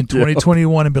when in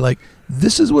 2021 and be like,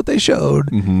 this is what they showed.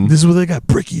 Mm-hmm. This is what they got.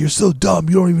 Bricky, you're so dumb.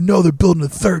 You don't even know they're building a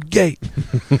third gate.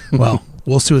 Well,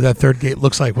 we'll see what that third gate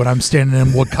looks like when I'm standing in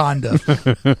Wakanda.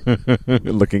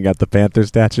 Looking at the Panther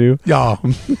statue? Yeah.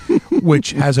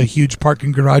 Which has a huge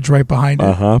parking garage right behind it.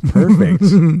 Uh-huh. Perfect.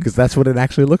 Because that's what it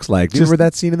actually looks like. Do you remember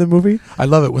that scene in the movie? I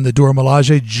love it when the Dora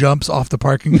Milaje jumps off the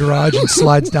parking garage and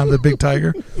slides down to the big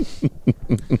tiger.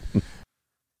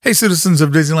 Hey, citizens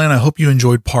of Disneyland, I hope you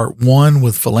enjoyed part 1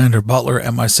 with Philander Butler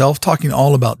and myself talking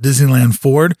all about Disneyland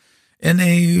Forward in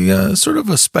a sort of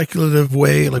a speculative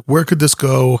way, like where could this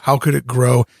go? How could it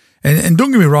grow? And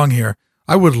don't get me wrong here.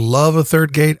 I would love a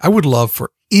third gate. I would love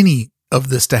for any of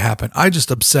this to happen. I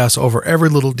just obsess over every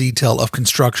little detail of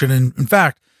construction. And in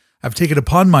fact, I've taken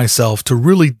upon myself to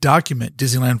really document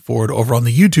Disneyland Forward over on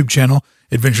the YouTube channel,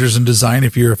 Adventures in Design,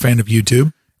 if you're a fan of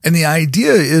YouTube. And the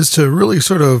idea is to really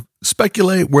sort of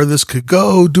speculate where this could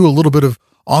go, do a little bit of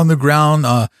on the ground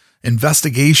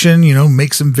investigation,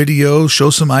 make some videos,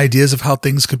 show some ideas of how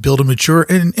things could build and mature.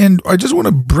 And I just want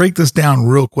to break this down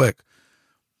real quick.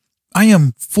 I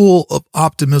am full of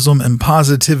optimism and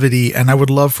positivity, and I would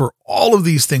love for all of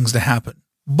these things to happen.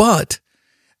 But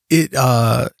it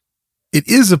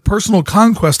is a personal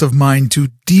conquest of mine to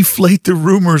deflate the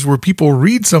rumors where people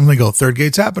read something and go, third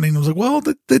gate's happening. And I was like, well,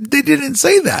 they didn't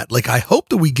say that. Like, I hope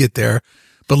that we get there,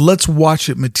 but let's watch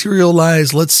it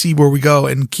materialize. Let's see where we go.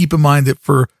 And keep in mind that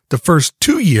for the first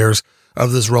 2 years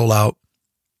of this rollout,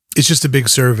 it's just a big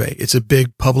survey. It's a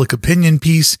big public opinion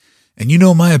piece. And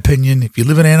my opinion, if you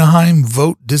live in Anaheim,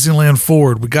 vote Disneyland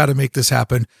Forward. We got to make this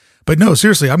happen. But no,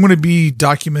 seriously, I'm going to be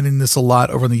documenting this a lot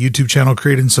over on the YouTube channel,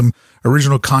 creating some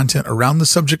original content around the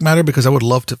subject matter, because I would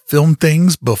love to film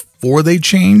things before they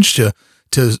change, to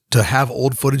have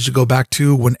old footage to go back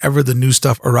to whenever the new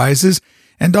stuff arises.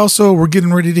 And also, we're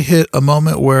getting ready to hit a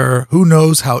moment where who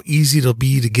knows how easy it'll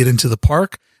be to get into the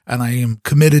park. And I am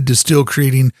committed to still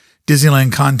creating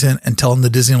Disneyland content and telling the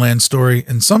Disneyland story.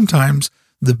 And sometimes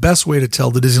the best way to tell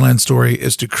the Disneyland story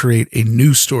is to create a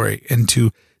new story and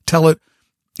to tell it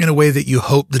in a way that you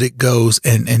hope that it goes,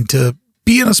 and to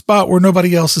be in a spot where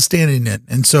nobody else is standing in.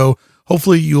 And so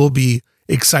hopefully you will be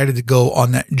excited to go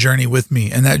on that journey with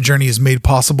me. And that journey is made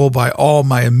possible by all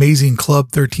my amazing Club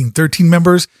 1313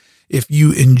 members. If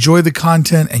you enjoy the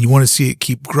content and you want to see it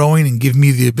keep growing and give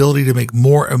me the ability to make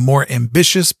more and more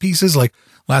ambitious pieces, like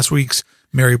last week's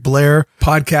Mary Blair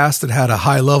podcast that had a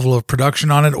high level of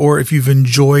production on it, or if you've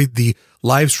enjoyed the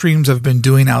live streams I've been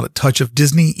doing out at Touch of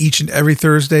Disney each and every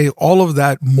Thursday, all of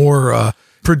that more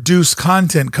produced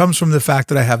content comes from the fact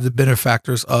that I have the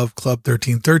benefactors of Club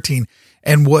 1313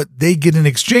 and what they get in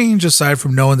exchange, aside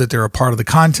from knowing that they're a part of the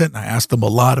content. I ask them a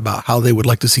lot about how they would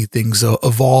like to see things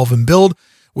evolve and build.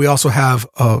 We also have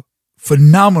a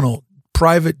phenomenal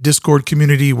private Discord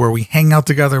community where we hang out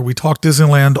together. We talk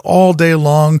Disneyland all day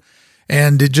long.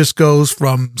 And it just goes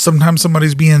from sometimes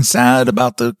somebody's being sad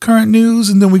about the current news,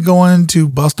 and then we go into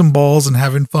busting balls and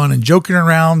having fun and joking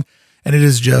around. And it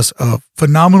is just a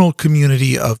phenomenal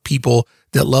community of people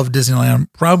that love Disneyland,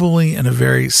 probably in a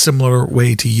very similar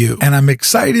way to you. And I'm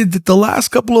excited that the last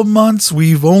couple of months,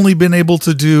 we've only been able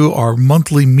to do our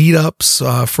monthly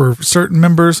meetups for certain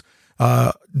members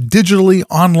digitally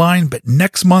online, but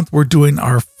next month we're doing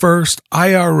our first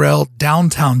IRL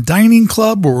downtown dining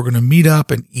club where we're going to meet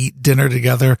up and eat dinner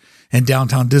together in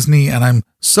downtown Disney. And I'm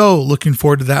so looking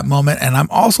forward to that moment. And I'm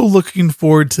also looking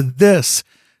forward to this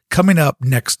coming up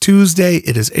next Tuesday.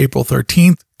 It is April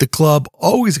 13th. The club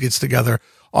always gets together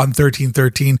on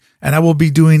 1313, and I will be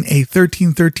doing a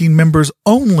 1313 members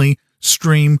only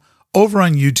stream over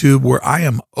on YouTube where I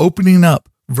am opening up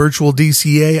Virtual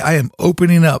DCA. I am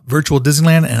opening up Virtual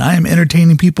Disneyland, and I am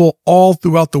entertaining people all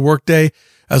throughout the workday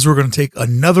as we're going to take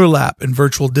another lap in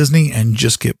Virtual Disney and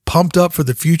just get pumped up for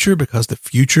the future, because the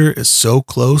future is so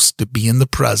close to being the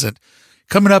present.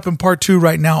 Coming up in part 2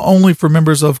 right now, only for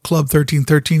members of Club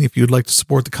 1313. If you'd like to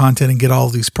support the content and get all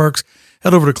of these perks,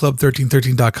 head over to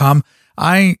club1313.com.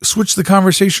 I switched the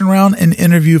conversation around and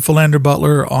interviewed Philander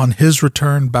Butler on his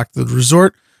return back to the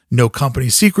resort. No company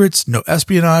secrets, no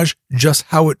espionage, just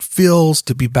how it feels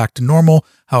to be back to normal,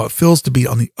 how it feels to be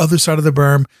on the other side of the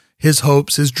berm, his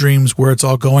hopes, his dreams, where it's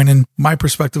all going, and my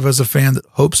perspective as a fan that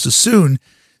hopes to soon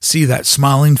see that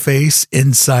smiling face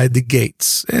inside the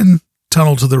gates. And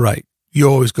tunnel to the right. You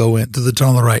always go into the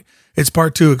tunnel to the right. It's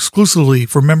part 2 exclusively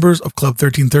for members of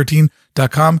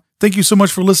club1313.com. Thank you so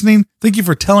much for listening. Thank you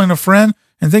for telling a friend.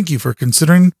 And thank you for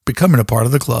considering becoming a part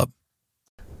of the club.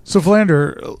 So,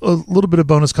 Philander, a little bit of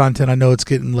bonus content. I know it's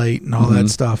getting late and all that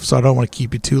stuff, so I don't want to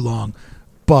keep you too long.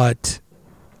 But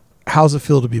how's it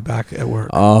feel to be back at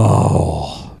work?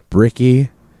 Oh,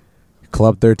 Bricky,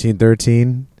 Club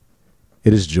 1313,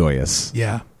 it is joyous.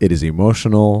 Yeah. It is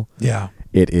emotional. Yeah.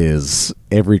 It is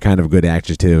every kind of good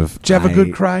adjective. Did you have a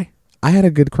good cry? I had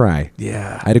a good cry.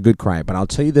 Yeah. I had a good cry, but I'll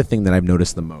tell you the thing that I've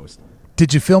noticed the most.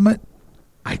 Did you film it?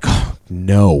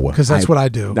 No. Because that's what I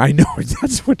do. I know.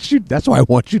 That's why I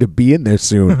want you to be in there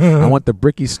soon. I want the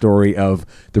Bricky story of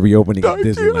the reopening of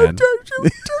Disneyland.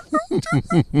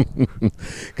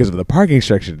 Because if the parking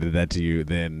structure did that to you,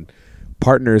 then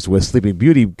Partners with Sleeping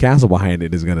Beauty Castle behind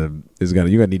it you're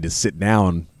gonna need to sit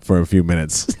down for a few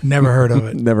minutes. Never heard of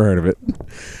it. Never heard of it.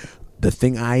 The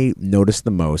thing I noticed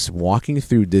the most walking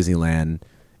through Disneyland,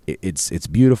 it's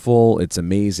beautiful, it's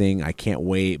amazing. I can't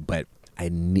wait, but I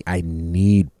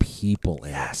need people in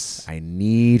it. Yes. I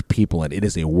need people in it. It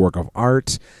is a work of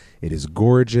art. It is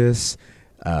gorgeous,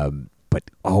 but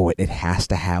it has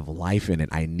to have life in it.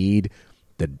 I need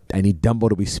Dumbo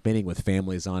to be spinning with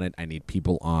families on it. I need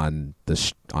people on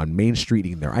Main Street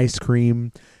eating their ice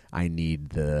cream. I need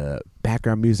the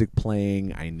background music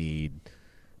playing. I need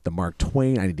the Mark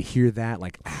Twain. I need to hear that.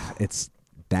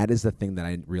 That is the thing that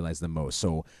I realized the most.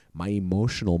 So my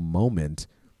emotional moment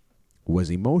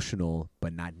was emotional,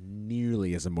 but not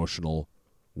nearly as emotional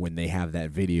when they have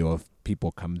that video of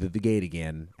people coming to the gate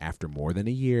again after more than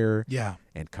a year. Yeah.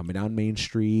 And coming down Main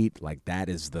Street. Like, that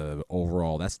is the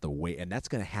overall, that's the way. And that's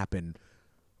going to happen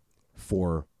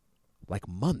for like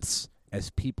months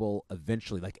as people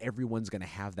eventually, like, everyone's going to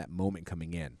have that moment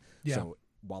coming in. Yeah. So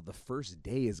while the first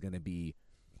day is going to be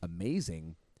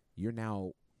amazing, you're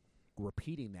now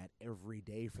repeating that every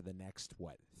day for the next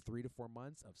 3 to 4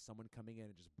 months of someone coming in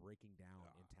and just breaking down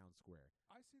in town square.